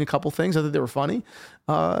 I've seen a couple things. I thought they were funny.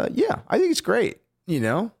 Yeah, I think it's great.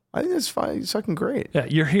 I think that's fine. It's fucking great. Yeah,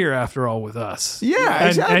 you're here after all with us. Yeah,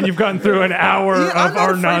 exactly. And you've gotten through an hour of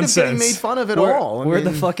our nonsense. I'm not made fun of at all. We're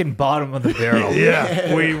the fucking bottom of the barrel.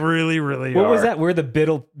 Yeah, we really, really are. What was that? We're the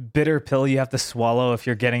bitter pill you have to swallow if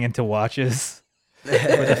you're getting into watches.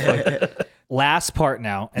 Last part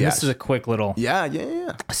now, and this is a quick little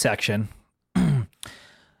section.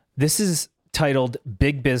 This is titled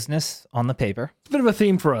 "Big Business" on the paper. It's a bit of a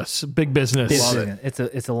theme for us. Big business. Love it.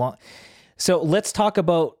 It's a long. So let's talk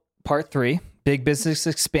about part 3, big business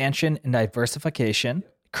expansion and diversification.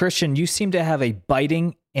 Christian, you seem to have a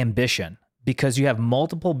biting ambition because you have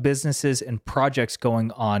multiple businesses and projects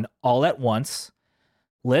going on all at once.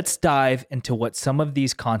 Let's dive into what some of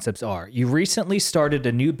these concepts are. You recently started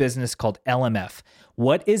a new business called LMF.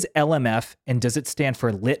 What is LMF and does it stand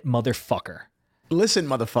for Lit Motherfucker? Listen,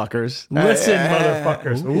 motherfuckers.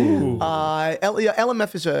 Motherfuckers. Ooh.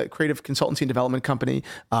 LMF is a creative consultancy and development company,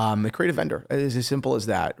 a creative vendor. It is as simple as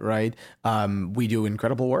that, right? We do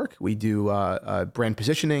incredible work. We do brand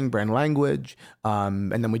positioning, brand language,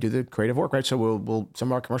 and then we do the creative work, right? So we'll some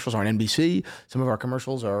of our commercials are on NBC. Some of our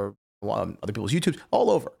commercials are other people's YouTubes, all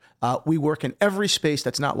over. We work in every space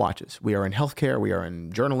that's not watches. We are in healthcare. We are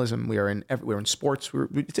in journalism. We're in sports.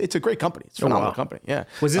 It's a great company. It's a phenomenal company. Yeah.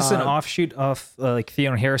 Was this an offshoot of like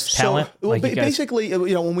Theo and Harris talent? Basically,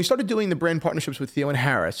 when we started doing the brand partnerships with Theo and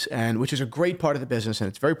Harris, and which is a great part of the business, and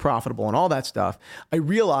it's very profitable and all that stuff, I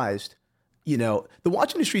realized, the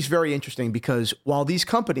watch industry is very interesting because while these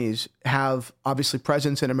companies have obviously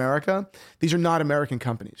presence in America, these are not American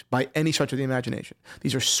companies by any stretch of the imagination.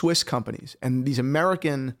 These are Swiss companies, and these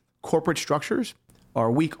American corporate structures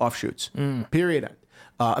are weak offshoots, period.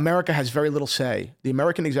 America has very little say. The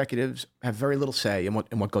American executives have very little say in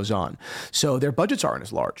what goes on. So their budgets aren't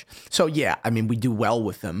as large. So yeah, I mean, we do well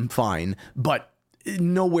with them, fine, but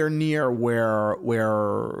nowhere near where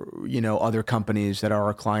other companies that are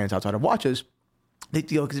our clients outside of watches, they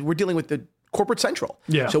deal, because we're dealing with the corporate central.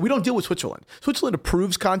 Yeah. So we don't deal with Switzerland. Switzerland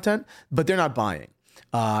approves content, but they're not buying.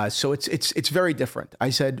 So it's very different.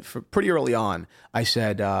 I said pretty early on, this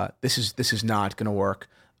is not going to work.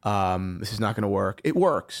 This is not going to work. It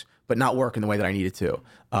works, but not work in the way that I need it to.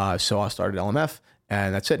 So I started LMF,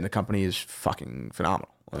 and that's it. And the company is fucking phenomenal.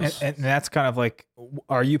 And that's kind of like,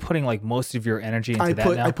 are you putting like most of your energy into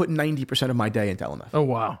that now? I put 90% of my day into LMF. Oh,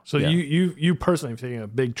 wow. So you personally have taken a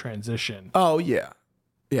big transition. Oh, yeah.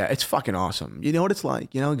 Yeah, it's fucking awesome. You know what it's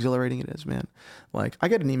like? You know how exhilarating it is, man? Like, I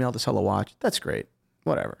get an email to sell a watch. That's great.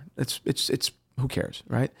 Whatever. It's who cares,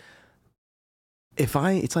 right?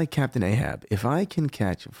 It's like Captain Ahab. If I can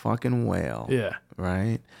catch a fucking whale,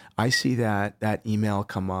 right? I see that email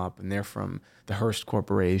come up, and they're from the Hearst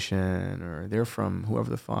Corporation, or they're from whoever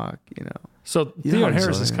the fuck, So Theo and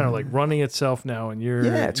Harris is kind of like running itself now, and you're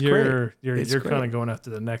kind of going after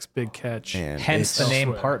the next big catch. Man, hence the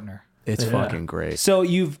name partner. It's fucking great. So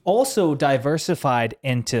you've also diversified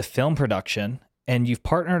into film production, and you've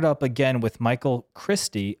partnered up again with Michael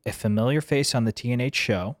Christie, a familiar face on the TNH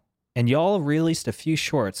show. And y'all released a few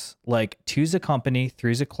shorts like Two's a Company,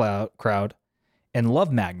 Three's a Crowd, and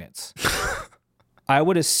Love Magnets. I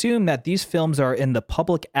would assume that these films are in the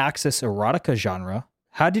public access erotica genre.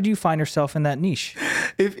 How did you find yourself in that niche?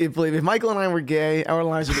 If Michael and I were gay, our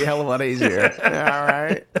lives would be a hell of a lot easier. All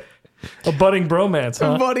right. A budding bromance,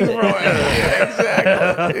 huh? A budding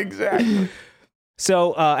bromance. Exactly.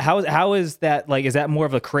 So how is that, like, is that more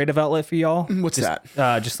of a creative outlet for y'all? What's that?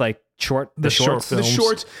 Just like shorts? The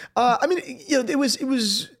shorts. I mean, it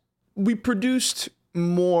was, we produced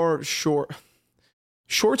more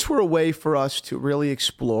shorts were a way for us to really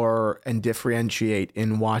explore and differentiate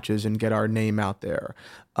in watches and get our name out there.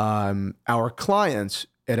 Our clients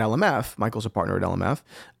at LMF, Michael's a partner at LMF,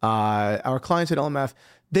 our clients at LMF,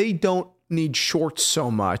 they don't need shorts so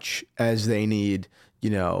much as they need, to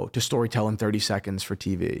storytell in 30 seconds for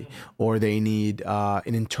TV, or they need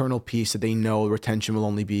an internal piece that they know retention will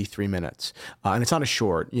only be 3 minutes. And it's not a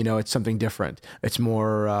short, it's something different. It's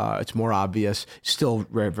more obvious, still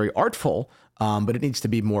very, very artful, but it needs to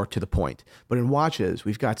be more to the point. But in watches,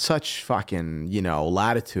 we've got such fucking,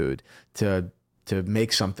 latitude to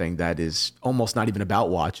make something that is almost not even about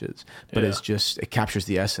watches, but it captures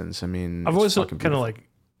the essence. I mean, I've always kind of like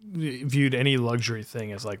viewed any luxury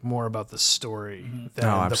thing as like more about the story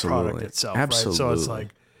than the product itself. Absolutely.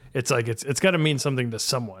 Right? So it's got to mean something to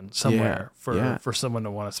someone somewhere for someone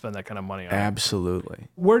to want to spend that kind of money on. Absolutely.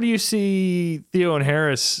 Where do you see Theo and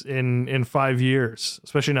Harris in 5 years,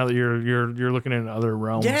 especially now that you're looking in other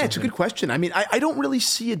realms? Yeah, it's a good question. I mean, I don't really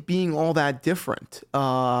see it being all that different.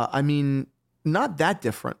 I mean, not that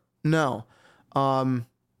different. No.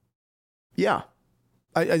 Yeah.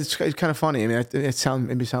 It's kind of funny. I mean, it sound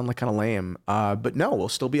like kind of lame, but no, we'll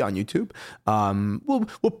still be on YouTube.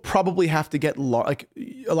 We'll probably have to get like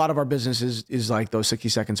a lot of our business is like those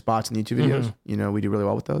 60-second spots in YouTube videos. We do really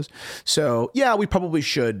well with those. So yeah, we probably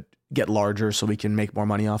should get larger so we can make more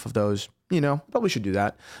money off of those. Probably should do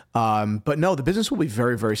that. But no, the business will be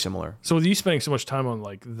very, very similar. So with you spending so much time on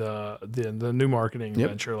like the new marketing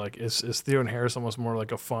venture, like is Theo and Harris almost more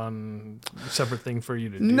like a fun separate thing for you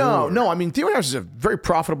to do? No. I mean, Theo and Harris is a very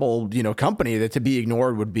profitable, company that to be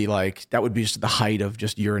ignored would be like, that would be just the height of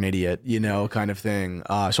just you're an idiot, kind of thing.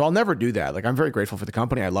 So I'll never do that. Like, I'm very grateful for the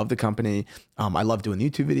company. I love the company. I love doing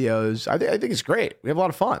YouTube videos. I think it's great. We have a lot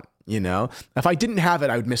of fun. If I didn't have it,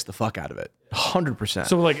 I would miss the fuck out of it. 100%.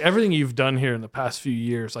 So like everything you've done here in the past few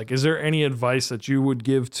years, like, is there any advice that you would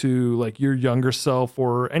give to like your younger self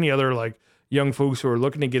or any other like young folks who are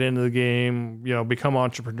looking to get into the game, become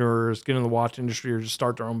entrepreneurs, get in the watch industry, or just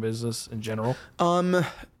start their own business in general?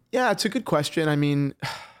 Yeah, it's a good question. I mean,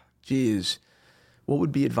 geez, what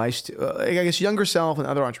would be advice to, I guess younger self and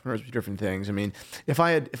other entrepreneurs would be different things. I mean, if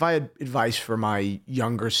I had advice for my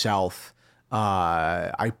younger self,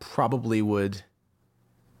 I'd probably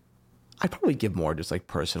give more just like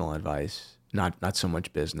personal advice, not so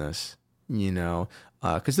much business,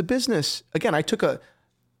 because the business, again,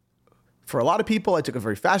 for a lot of people, I took a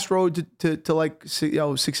very fast road to like,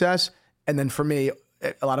 success. And then for me,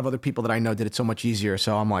 a lot of other people that I know did it so much easier.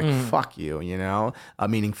 So I'm like, fuck you,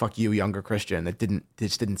 meaning fuck you, younger Christian that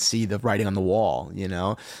didn't see the writing on the wall,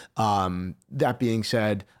 That being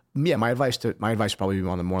said, yeah, my advice would probably be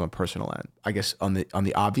more on the personal end. I guess on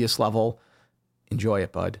the obvious level, enjoy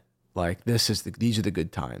it, bud. Like these are the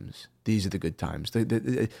good times. These are the good times.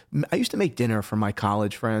 I used to make dinner for my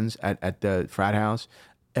college friends at the frat house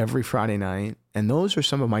every Friday night, and those are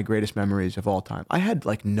some of my greatest memories of all time. I had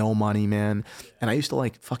like no money, man, and I used to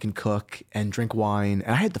like fucking cook and drink wine,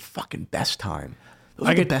 and I had the fucking best time. Those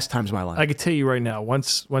are the best times of my life. I could tell you right now,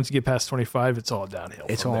 once you get past 25, it's all downhill.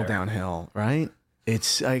 It's all downhill, right?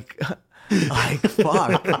 It's like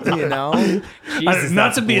fuck, Jesus,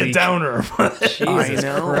 not to be a downer. Jesus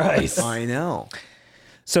Christ. I know.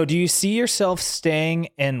 So do you see yourself staying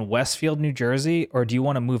in Westfield, New Jersey, or do you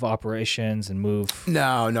want to move operations and move?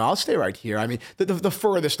 No, I'll stay right here. I mean, the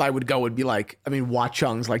furthest I would go would be like,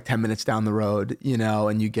 Watchung's like 10 minutes down the road,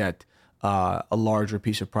 and you get a larger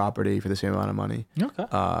piece of property for the same amount of money. Okay.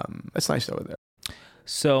 It's nice over there.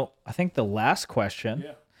 So I think the last question.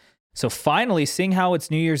 Yeah. So finally, seeing how it's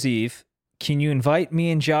New Year's Eve, can you invite me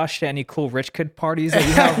and Josh to any cool rich kid parties that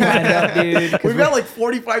you have lined up, dude? We've got like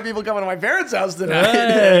 45 people coming to my parents' house tonight.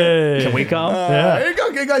 Hey. Can we come? There you go.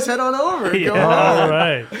 You guys head on over. Yeah. All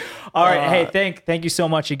right. All right. Hey, thank you so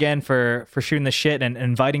much again for shooting the shit and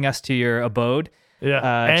inviting us to your abode.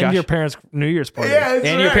 Yeah, and Josh, your parents' New Year's party. Yeah,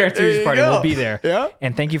 and your parents' New Year's party. We'll be there. Yeah.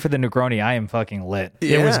 And thank you for the Negroni. I am fucking lit.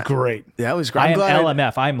 Yeah. It was great. Yeah, it was great. I am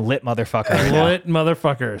LMF. I'm lit motherfucker. Lit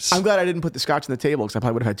motherfuckers. I'm glad I didn't put the scotch on the table because I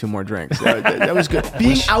probably would have had 2 more drinks. That was good.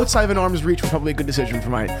 Being outside of an arm's reach was probably a good decision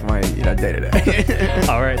for my day to day.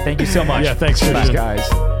 All right. Thank you so much. Yeah, thanks, guys.